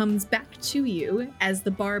it comes back to you as the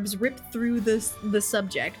barbs rip through the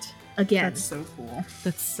subject again. That's so cool.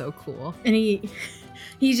 That's so cool. And he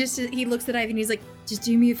looks at Ivy and he's like, just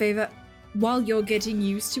do me a favor. While you're getting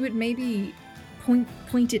used to it, maybe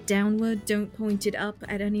point it downward. Don't point it up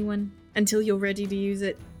at anyone until you're ready to use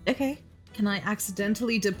it. Okay. Can I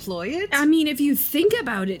accidentally deploy it? I mean, if you think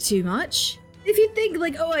about it too much. If you think,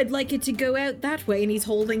 like, oh, I'd like it to go out that way, and he's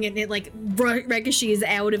holding it, and it, like, ricochets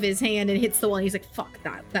out of his hand and hits the wall, and he's like, fuck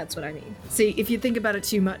that, that's what I mean. See, if you think about it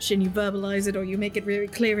too much, and you verbalize it, or you make it very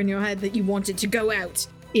clear in your head that you want it to go out,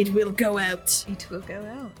 it will go out. It will go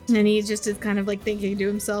out. And he just is kind of, like, thinking to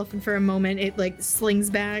himself, and for a moment, it, like,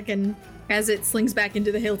 slings back, and as it slings back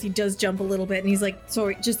into the hilt, he does jump a little bit, and he's like,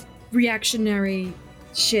 sorry, just reactionary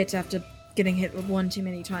shit after getting hit with one too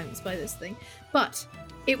many times by this thing. But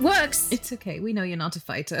it works! It's okay. We know you're not a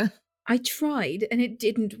fighter. I tried, and it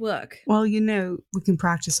didn't work. Well, you know, we can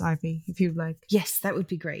practice, Ivy, if you'd like. Yes, that would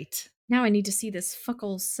be great. Now I need to see this fuck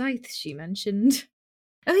all scythe she mentioned.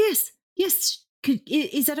 Oh, yes. Yes.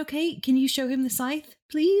 Is that okay? Can you show him the scythe,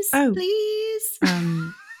 please? Oh. Please?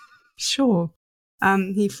 Sure.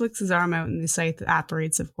 He flicks his arm out and the scythe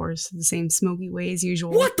operates, of course, the same smoky way as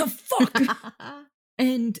usual. What the fuck?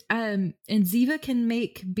 And Ziva can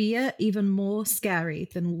make Bia even more scary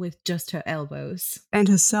than with just her elbows. And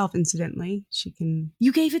herself, incidentally. She can...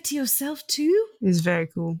 You gave it to yourself too? Is very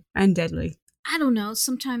cool. And deadly. I don't know,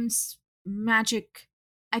 sometimes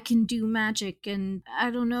I can do magic, and I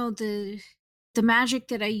don't know, the magic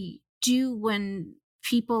that I do when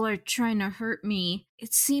people are trying to hurt me,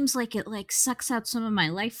 it seems like it like sucks out some of my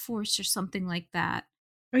life force or something like that.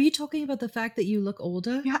 Are you talking about the fact that you look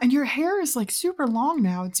older? Yeah, and your hair is like super long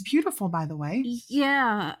now. It's beautiful, by the way.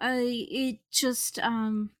 Yeah, I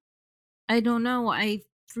don't know. I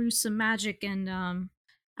threw some magic and,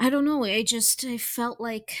 I don't know. I felt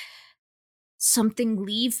like something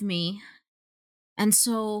leave me. And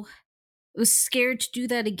so I was scared to do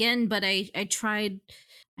that again, but I tried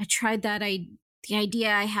the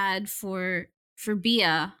idea I had for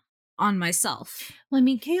Bia on myself. Well, I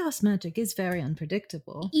mean, chaos magic is very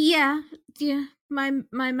unpredictable. Yeah. My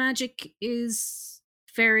magic is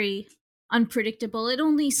very unpredictable. It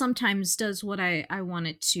only sometimes does what I want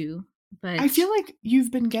it to. But I feel like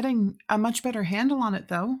you've been getting a much better handle on it,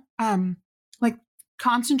 though. Like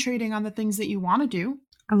concentrating on the things that you want to do.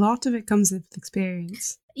 A lot of it comes with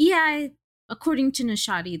experience. Yeah, according to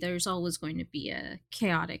Nishadi, there's always going to be a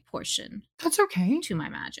chaotic portion. That's okay. To my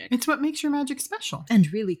magic. It's what makes your magic special.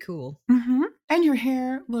 And really cool. Mm-hmm. And your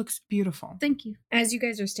hair looks beautiful. Thank you. As you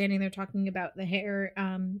guys are standing there talking about the hair,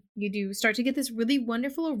 you do start to get this really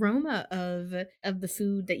wonderful aroma of the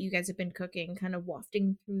food that you guys have been cooking, kind of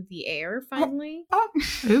wafting through the air finally. Oh.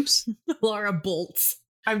 Oops. Laura bolts.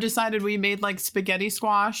 I've decided we made like spaghetti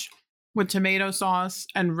squash with tomato sauce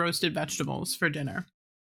and roasted vegetables for dinner.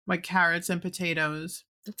 like carrots and potatoes.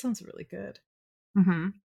 That sounds really good. Mm-hmm.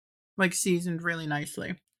 Like seasoned really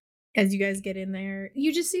nicely. As you guys get in there,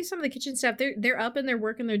 you just see some of the kitchen staff. They're up and they're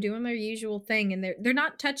working. They're doing their usual thing, and they're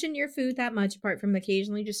not touching your food that much, apart from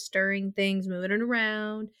occasionally just stirring things, moving it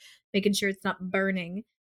around, making sure it's not burning.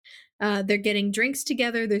 They're getting drinks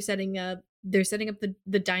together. They're setting up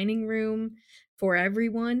the dining room for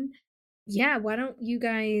everyone. Yeah, why don't you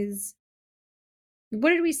guys?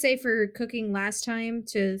 What did we say for cooking last time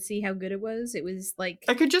to see how good it was? It was like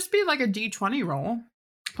It could just be like a D20 roll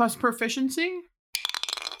plus proficiency.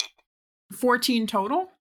 14 total.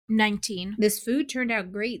 19. this food turned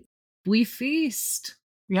out great. We feast.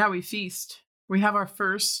 Yeah, we feast. We have our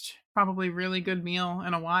first probably really good meal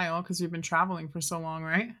in a while because we've been traveling for so long,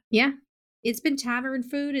 right? Yeah. It's been tavern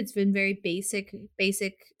food. It's been very basic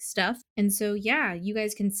stuff. And so, yeah, you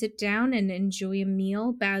guys can sit down and enjoy a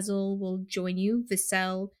meal. Basil will join you.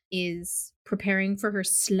 Vassell is preparing for her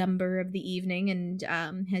slumber of the evening and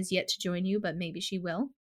has yet to join you, but maybe she will.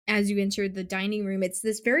 As you enter the dining room, it's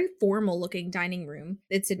this very formal looking dining room.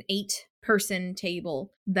 It's an 8-person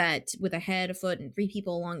table that with a head, a foot, and 3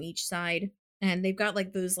 people along each side. And they've got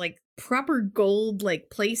like those like proper gold like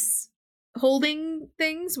place holding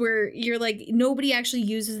things where you're like, nobody actually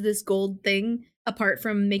uses this gold thing apart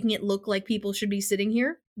from making it look like people should be sitting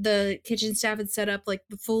here. The kitchen staff had set up like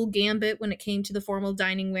the full gambit when it came to the formal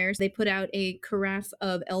dining wares. They put out a carafe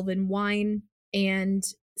of elven wine and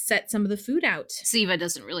set some of the food out. Ziva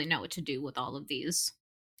doesn't really know what to do with all of these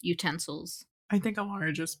utensils. I think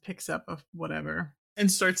Alara just picks up a whatever and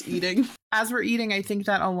starts eating. As we're eating, I think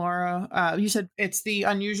that Alara, you said it's the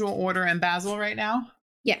unusual order and Basil right now?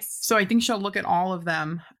 Yes. So I think she'll look at all of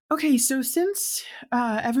them. Okay, so since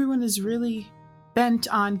everyone is really bent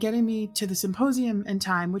on getting me to the symposium in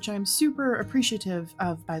time, which I'm super appreciative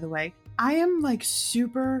of, by the way, I am like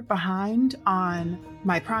super behind on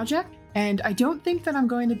my project. And I don't think that I'm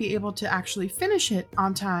going to be able to actually finish it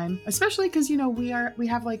on time, especially because, you know, we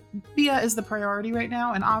have like Bia is the priority right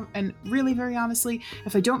now. And really, very honestly,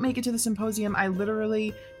 if I don't make it to the symposium, I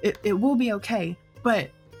literally, it will be okay.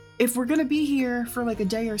 But if we're going to be here for like a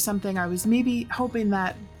day or something, I was maybe hoping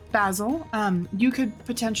that Basil, you could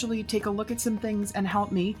potentially take a look at some things and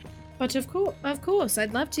help me. But of course,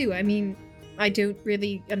 I'd love to. I mean, I don't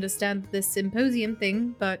really understand this symposium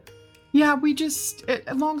thing, but... Yeah, we just,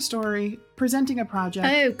 long story, presenting a project.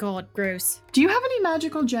 Oh god, gross. Do you have any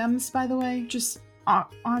magical gems, by the way? Just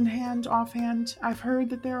on hand, offhand? I've heard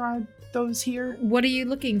that there are those here. What are you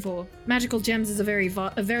looking for? Magical gems is a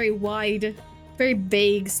very wide, very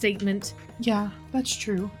vague statement. Yeah, that's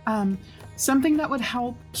true. Something that would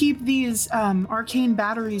help keep these arcane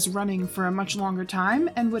batteries running for a much longer time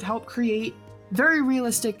and would help create very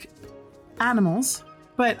realistic animals.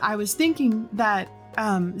 But I was thinking that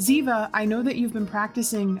Ziva, I know that you've been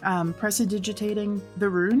practicing prestidigitating the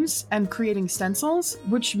runes and creating stencils,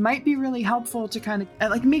 which might be really helpful to kind of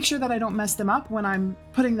like make sure that I don't mess them up when I'm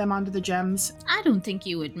putting them onto the gems. I don't think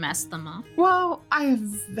you would mess them up. Well, I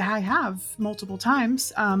have multiple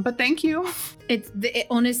times, but thank you.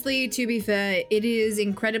 Honestly, to be fair, it is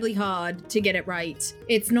incredibly hard to get it right.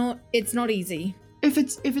 It's not easy. If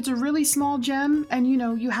it's a really small gem and, you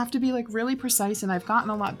know, you have to be like really precise, and I've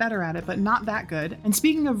gotten a lot better at it, but not that good. And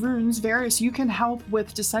speaking of runes, Varys, you can help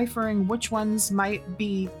with deciphering which ones might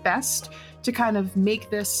be best to kind of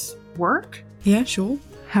make this work. Yeah, sure.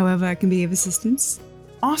 However, I can be of assistance.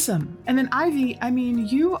 Awesome. And then Ivy, I mean,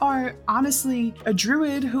 you are honestly a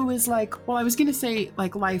druid who is like, well, I was going to say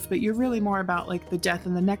like life, but you're really more about like the death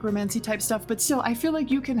and the necromancy type stuff. But still, I feel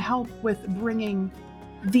like you can help with bringing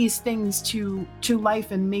these things to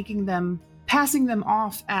life and passing them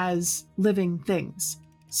off as living things.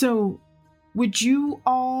 So would you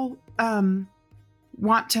all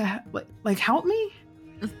want to like help me?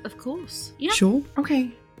 Of course. Yeah. Sure.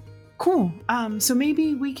 Okay, cool. So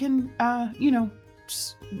maybe we can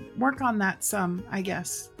just work on that some, I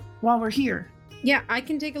guess, while we're here. Yeah, I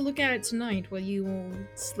can take a look at it tonight while you all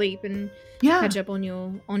sleep and catch up on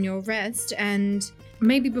your rest, and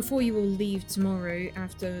maybe before you all leave tomorrow,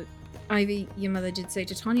 after Ivy, your mother did say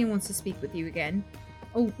Titania wants to speak with you again.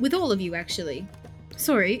 Oh, with all of you, actually.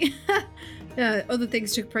 Sorry. Other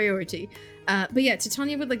things took priority. But yeah,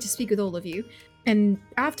 Titania would like to speak with all of you. And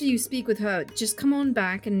after you speak with her, just come on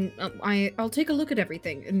back and I'll take a look at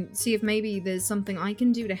everything and see if maybe there's something I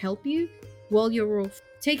can do to help you while you're all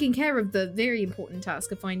taking care of the very important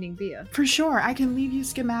task of finding Bia. For sure. I can leave you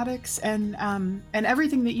schematics and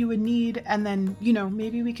everything that you would need, and then,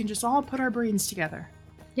 maybe we can just all put our brains together.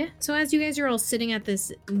 Yeah, so as you guys are all sitting at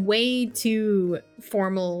this way too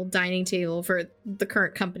formal dining table for the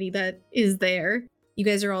current company that is there, You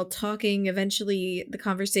guys are all talking. Eventually, the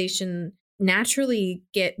conversation naturally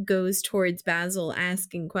goes towards Basil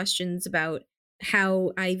asking questions about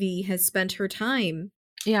how Ivy has spent her time.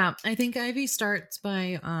 Yeah, I think Ivy starts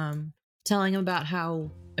by telling him about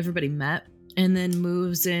how everybody met and then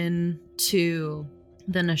moves in to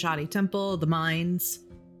the Nishadi Temple, the mines,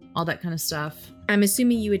 all that kind of stuff. I'm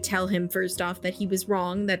assuming you would tell him first off that he was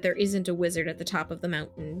wrong, that there isn't a wizard at the top of the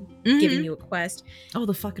mountain giving you a quest. Oh,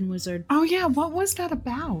 the fucking wizard. Oh yeah, what was that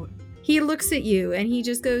about? He looks at you and he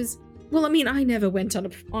just goes, well, I mean, I never went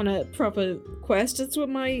on a proper quest. That's what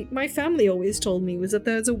my family always told me, was that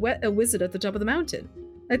there's a wizard at the top of the mountain.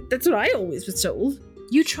 That's what I always was told.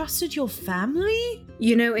 You trusted your family?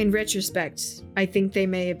 You know, in retrospect, I think they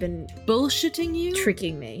may have been Bullshitting you?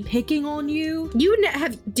 tricking me. Picking on you?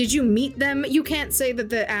 Did you meet them? You can't say that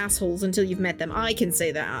they're assholes until you've met them. I can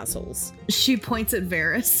say they're assholes. She points at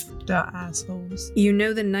Varys. The assholes. You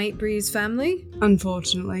know the Nightbreeze family?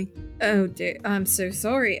 Unfortunately. Oh dear, I'm so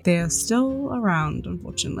sorry. They are still around,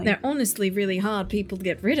 unfortunately. They're honestly really hard people to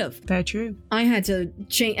get rid of. Very true. I had to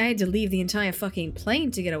leave the entire fucking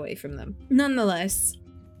plane to get away from them. Nonetheless,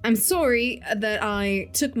 I'm sorry that I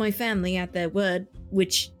took my family at their word,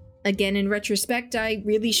 which, again, in retrospect, I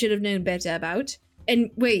really should have known better about. And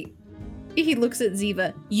wait, he looks at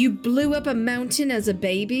Ziva. You blew up a mountain as a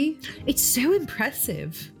baby? It's so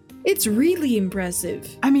impressive. It's really impressive.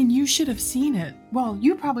 I mean, you should have seen it. Well,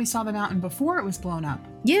 you probably saw the mountain before it was blown up.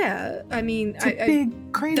 Yeah, I mean, It's a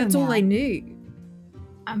big crater. that's all now. I knew.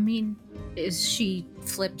 I mean, she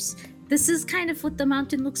flips. This is kind of what the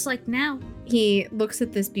mountain looks like now. He looks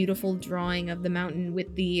at this beautiful drawing of the mountain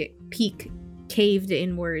with the peak caved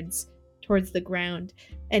inwards towards the ground,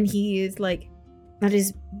 and he is like, that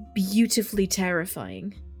is beautifully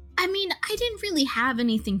terrifying. I mean, I didn't really have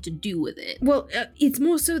anything to do with it. Well, it's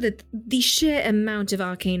more so that the sheer amount of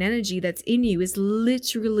arcane energy that's in you is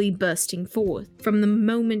literally bursting forth from the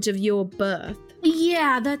moment of your birth.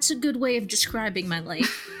 Yeah, that's a good way of describing my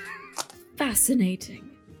life. Fascinating.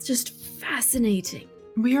 Just fascinating.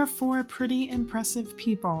 We are four pretty impressive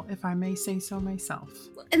people, if I may say so myself.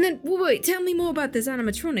 And then, wait, tell me more about this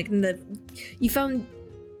animatronic. And you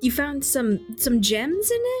found some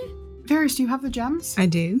gems in it? Varys, do you have the gems? I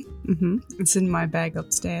do. It's in my bag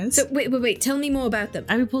upstairs. So wait, tell me more about them.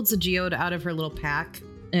 Ivy pulls a geode out of her little pack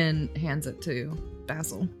and hands it to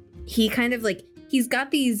Basil. He kind of like, he's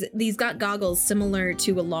got goggles similar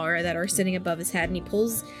to Alara that are sitting above his head, and he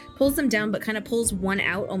pulls them down, but kind of pulls one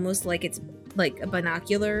out almost like it's like a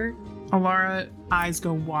binocular. Alara eyes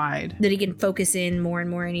go wide. That he can focus in more and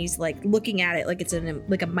more, and he's like looking at it like it's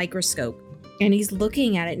like a microscope. And he's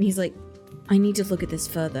looking at it and he's like, I need to look at this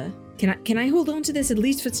further. Can I hold on to this at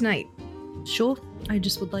least for tonight? Sure, I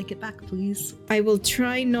just would like it back, please. I will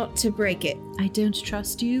try not to break it. I don't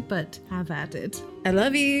trust you, but have at it. I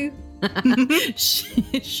love you.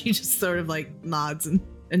 she just sort of like nods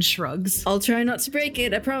and shrugs. I'll try not to break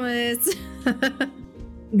it, I promise.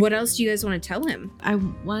 What else do you guys want to tell him? I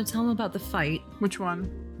want to tell him about the fight. Which one?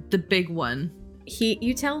 The big one.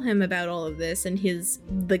 You tell him about all of this, and his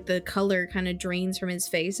the color kind of drains from his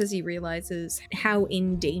face as he realizes how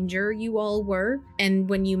in danger you all were. And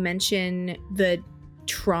when you mention the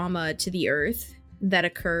trauma to the earth that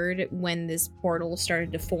occurred when this portal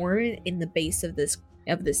started to form in the base of this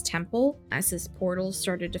temple, as this portal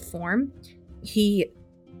started to form, he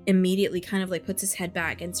immediately kind of like puts his head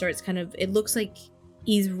back and starts kind of, it looks like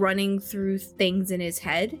he's running through things in his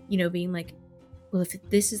head, you know, being like, well, if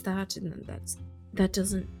this is that, and then that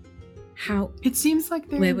doesn't, how, It seems like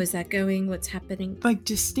they're where was that going? What's happening? like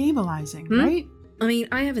destabilizing, right? I mean,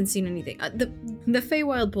 I haven't seen anything. The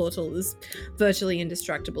Feywild portal is virtually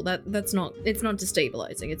indestructible. It's not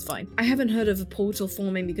destabilizing. It's fine. I haven't heard of a portal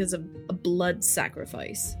forming because of a blood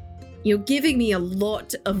sacrifice. You're giving me a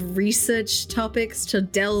lot of research topics to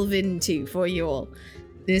delve into for you all.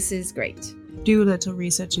 This is great. Do a little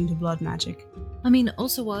research into blood magic. I mean,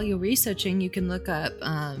 also while you're researching, you can look up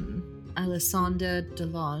Alessandre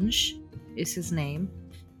Delange is his name.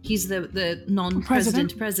 He's the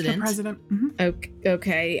non-president president. The president. Mhm.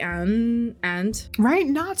 Okay, and Right?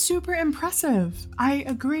 Not super impressive. I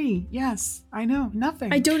agree. Yes, I know.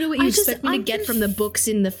 Nothing. I don't know what you I just- expect me to I'm get from the books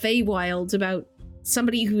in the Feywild about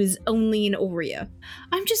somebody who is only in Aurea.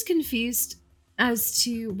 I'm just confused as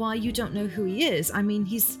to why you don't know who he is. I mean,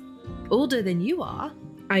 he's older than you are.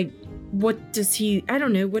 What does he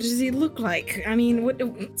look like? I mean,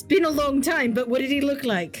 it's been a long time, but what did he look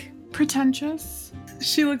like? Pretentious.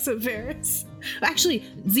 She looks at Varys. Actually,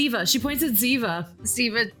 Ziva. She points at Ziva.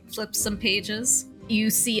 Ziva flips some pages. You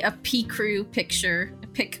see a P. Crew picture, a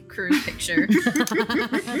pick crew picture.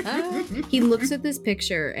 He looks at this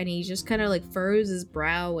picture and he just kind of like furrows his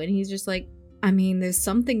brow and he's just like, I mean, there's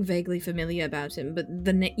something vaguely familiar about him, but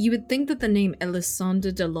you would think that the name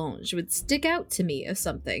Alessandre Delange would stick out to me or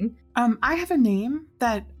something. I have a name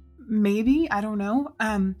that maybe, I don't know,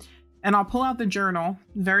 and I'll pull out the journal,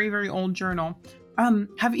 very, very old journal.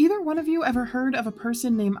 Have either one of you ever heard of a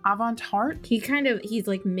person named Avant Heart? He's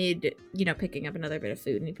like mid, picking up another bit of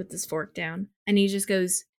food and he puts his fork down and he just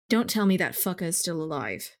goes, don't tell me that fucker is still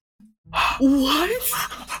alive. What?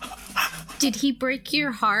 Did he break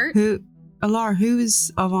your heart? Alar, who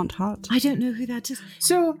is Avant Heart? I don't know who that is.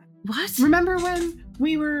 So, What? remember when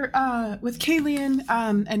we were with Kalian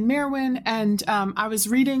and Merwin and I was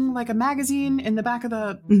reading like a magazine in the back of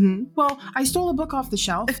the... Mm-hmm. Well, I stole a book off the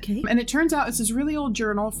shelf. Okay. And it turns out it's this really old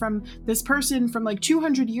journal from this person from like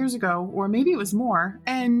 200 years ago, or maybe it was more.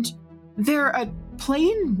 And they're a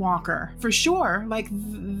plane walker for sure. Like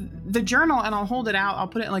the journal, and I'll hold it out. I'll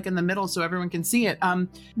put it like in the middle so everyone can see it.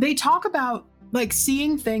 They talk about like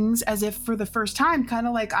seeing things as if for the first time, kind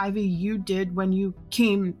of like Ivy, you did when you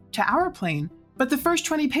came to our plane. But the first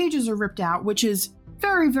 20 pages are ripped out, which is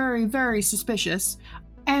very, very, very suspicious.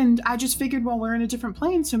 And I just figured, well, we're in a different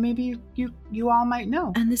plane, so maybe you all might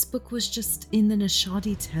know. And this book was just in the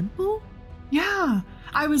Nishadi temple? Yeah,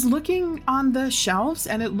 I was looking on the shelves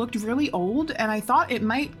and it looked really old, and I thought it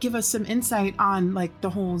might give us some insight on like the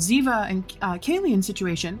whole Ziva and Kalian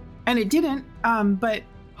situation. And it didn't, but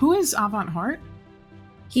who is Avant Heart?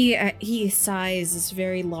 He sighs this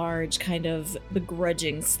very large, kind of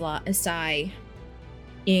begrudging sigh,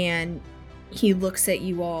 and he looks at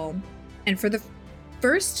you all. And for the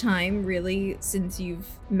first time, really, since you've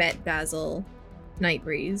met Basil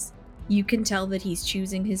Nightbreeze, you can tell that he's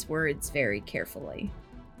choosing his words very carefully.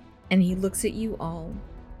 And he looks at you all,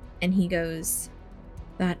 and he goes,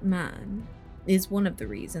 "That man is one of the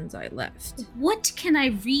reasons I left." What can I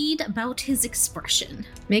read about his expression?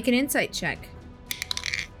 Make an insight check.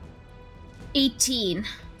 18.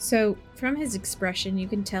 So, from his expression, you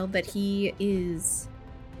can tell that he's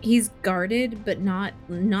guarded, but not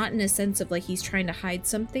in a sense of like he's trying to hide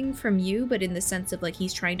something from you, but in the sense of like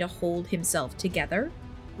he's trying to hold himself together.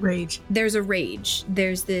 Rage. There's a rage.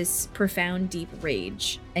 There's this profound, deep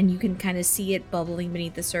rage, and you can kind of see it bubbling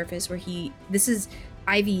beneath the surface where this is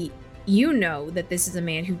Ivy. You know that this is a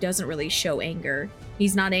man who doesn't really show anger.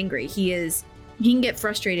 He's not angry. He can get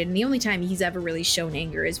frustrated, and the only time he's ever really shown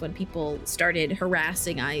anger is when people started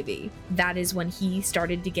harassing Ivy. That is when he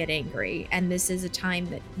started to get angry, and this is a time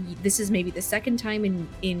that this is maybe the second time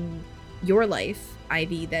in your life,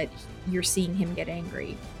 Ivy, that you're seeing him get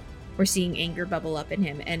angry. We're seeing anger bubble up in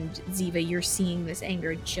him, and Ziva, you're seeing this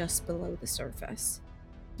anger just below the surface.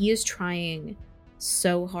 He is trying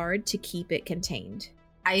so hard to keep it contained.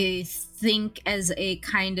 I think as a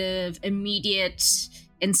kind of immediate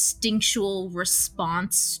instinctual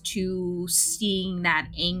response to seeing that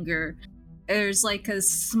anger, there's like a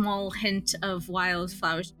small hint of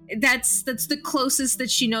wildflowers. That's the closest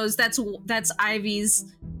that she knows. That's Ivy's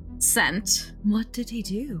scent. What did he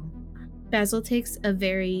do? Basil takes a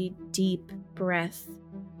very deep breath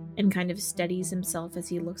and kind of steadies himself as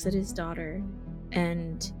he looks at his daughter,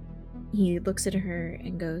 and he looks at her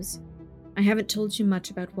and goes, "I haven't told you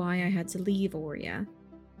much about why I had to leave Aurea.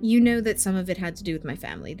 You know that some of it had to do with my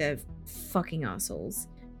family. They're fucking assholes.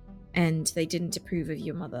 And they didn't approve of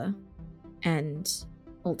your mother. And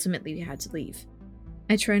ultimately we had to leave.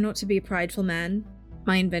 I try not to be a prideful man.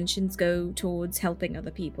 My inventions go towards helping other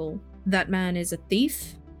people. That man is a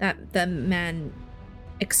thief. That man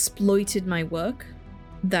exploited my work.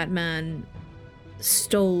 That man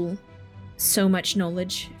stole so much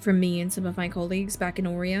knowledge from me and some of my colleagues back in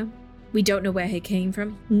Aurea. We don't know where he came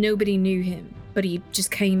from. Nobody knew him, but he just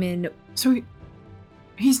came in." So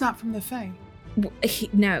he's not from the Fae?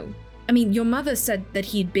 No. I mean, your mother said that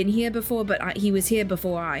he'd been here before, but he was here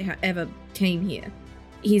before I ever came here.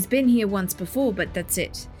 He's been here once before, but that's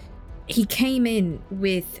it. He came in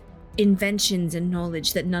with inventions and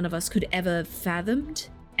knowledge that none of us could ever fathomed,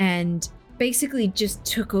 and basically just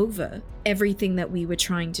took over everything that we were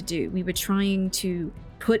trying to do. We were trying to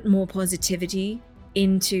put more positivity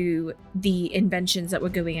into the inventions that were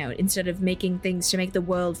going out, instead of making things to make the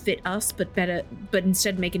world fit us, but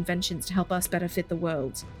instead make inventions to help us better fit the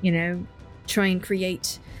world, try and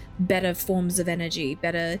create better forms of energy,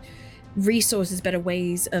 better resources, better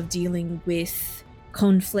ways of dealing with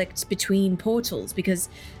conflict between portals, because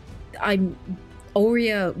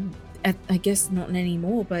Aurea, I guess not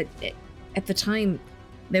anymore, but at the time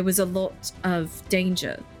there was a lot of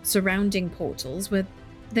danger surrounding portals where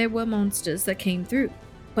there were monsters that came through.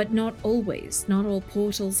 But not always. Not all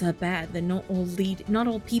portals are bad. They're not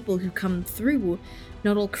all people who come through,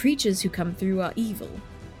 not all creatures who come through are evil.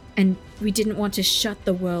 And we didn't want to shut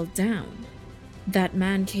the world down. That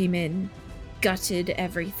man came in, gutted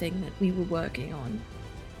everything that we were working on,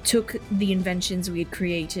 took the inventions we had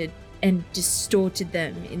created and distorted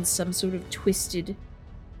them in some sort of twisted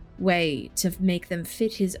way to make them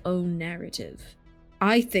fit his own narrative.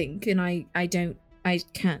 I think, and I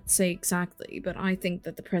can't say exactly, but I think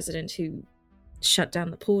that the president who shut down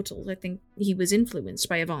the portal, I think he was influenced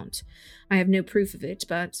by Avant. I have no proof of it,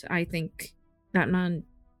 but I think that man,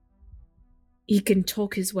 he can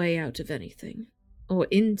talk his way out of anything, or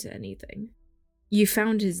into anything. You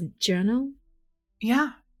found his journal?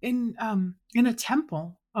 Yeah, in a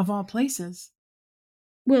temple, of all places.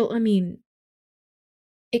 Well, I mean,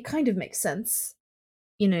 it kind of makes sense.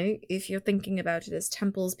 You know, if you're thinking about it as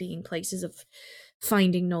temples being places of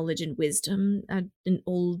finding knowledge and wisdom, an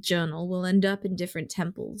old journal will end up in different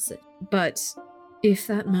temples. But if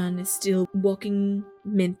that man is still walking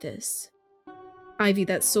Minthus, Ivy,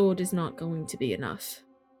 that sword is not going to be enough.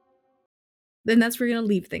 Then that's where we're going to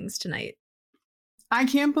leave things tonight. I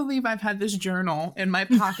can't believe I've had this journal in my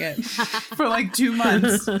pocket for like 2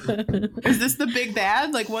 months. Is this the big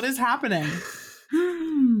bad? Like, what is happening?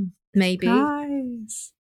 Maybe.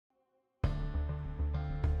 Guys.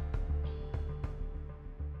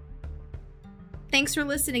 Thanks for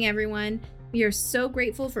listening, everyone. We are so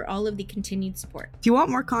grateful for all of the continued support. If you want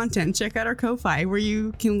more content, check out our Ko-Fi, where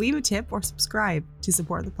you can leave a tip or subscribe to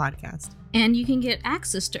support the podcast. And you can get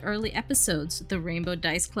access to early episodes, the Rainbow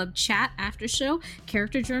Dice Club chat after show,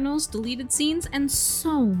 character journals, deleted scenes, and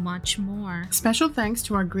so much more. Special thanks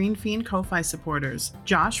to our Green Fiend Ko-Fi supporters,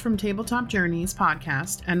 Josh from Tabletop Journeys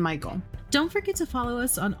podcast and Michael. Don't forget to follow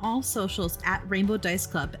us on all socials at Rainbow Dice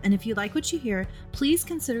Club. And if you like what you hear, please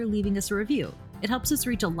consider leaving us a review. It helps us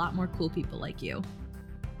reach a lot more cool people like you.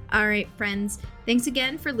 All right, friends. Thanks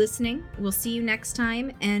again for listening. We'll see you next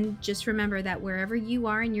time. And just remember that wherever you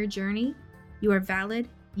are in your journey, you are valid,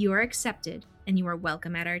 you are accepted, and you are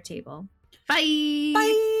welcome at our table. Bye!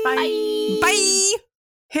 Bye! Bye! Bye!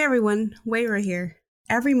 Hey everyone, Wayra here.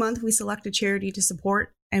 Every month we select a charity to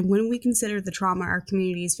support, and when we consider the trauma our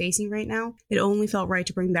community is facing right now, it only felt right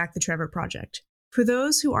to bring back the Trevor Project. For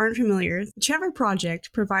those who aren't familiar, the Trevor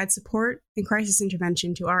Project provides support and crisis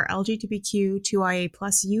intervention to our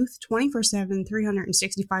LGBTQ2IA+ youth 24/7,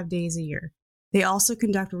 365 days a year. They also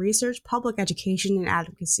conduct research, public education, and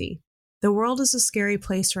advocacy. The world is a scary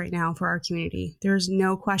place right now for our community. There's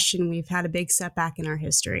no question we've had a big setback in our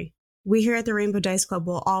history. We here at the Rainbow Dice Club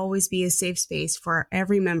will always be a safe space for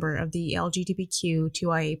every member of the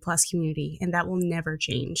LGBTQ2IA+ community, and that will never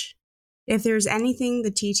change. If there's anything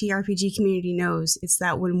the TTRPG community knows, it's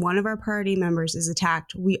that when one of our party members is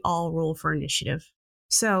attacked, we all roll for initiative.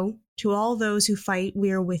 So, to all those who fight,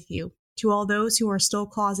 we are with you. To all those who are still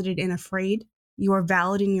closeted and afraid, you are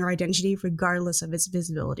valid in your identity regardless of its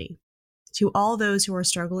visibility. To all those who are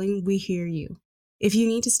struggling, we hear you. If you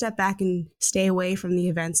need to step back and stay away from the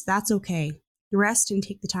events, that's okay. Rest and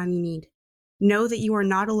take the time you need. Know that you are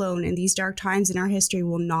not alone, and these dark times in our history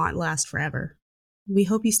will not last forever. We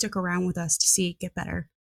hope you stick around with us to see it get better.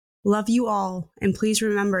 Love you all, and please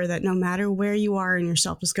remember that no matter where you are in your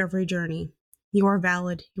self-discovery journey, you are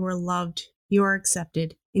valid, you are loved, you are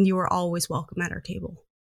accepted, and you are always welcome at our table.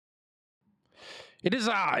 It is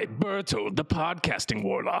I, Bertold, the podcasting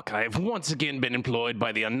warlock. I have once again been employed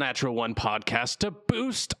by the Unnatural One podcast to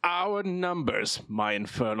boost our numbers. My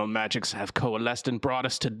infernal magics have coalesced and brought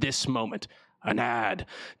us to this moment. An ad.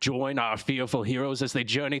 Join our fearful heroes as they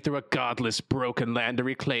journey through a godless, broken land to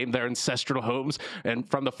reclaim their ancestral homes and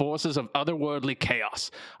from the forces of otherworldly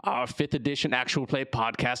chaos. Our 5th edition actual play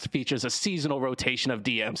podcast features a seasonal rotation of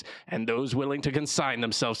DMs, and those willing to consign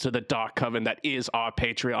themselves to the dark coven that is our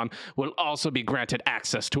Patreon will also be granted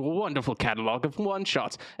access to a wonderful catalog of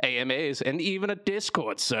one-shots, AMAs, and even a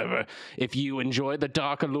Discord server. If you enjoy the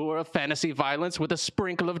dark allure of fantasy violence with a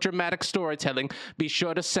sprinkle of dramatic storytelling, be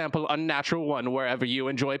sure to sample Unnatural One wherever you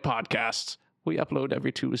enjoy podcasts. We upload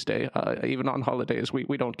every Tuesday, even on holidays.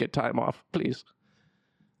 We don't get time off, please.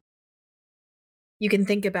 You can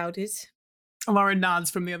think about it. Laura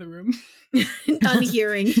nods from the other room. Not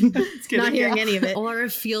hearing any of it. Laura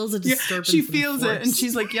feels a disturbance. She feels it, and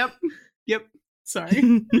she's like, yep,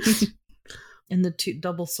 sorry. And the 2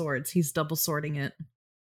 double swords. He's double swording it.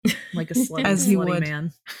 Like a slutty, As he slutty would.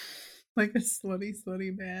 man. Like a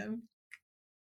slutty man.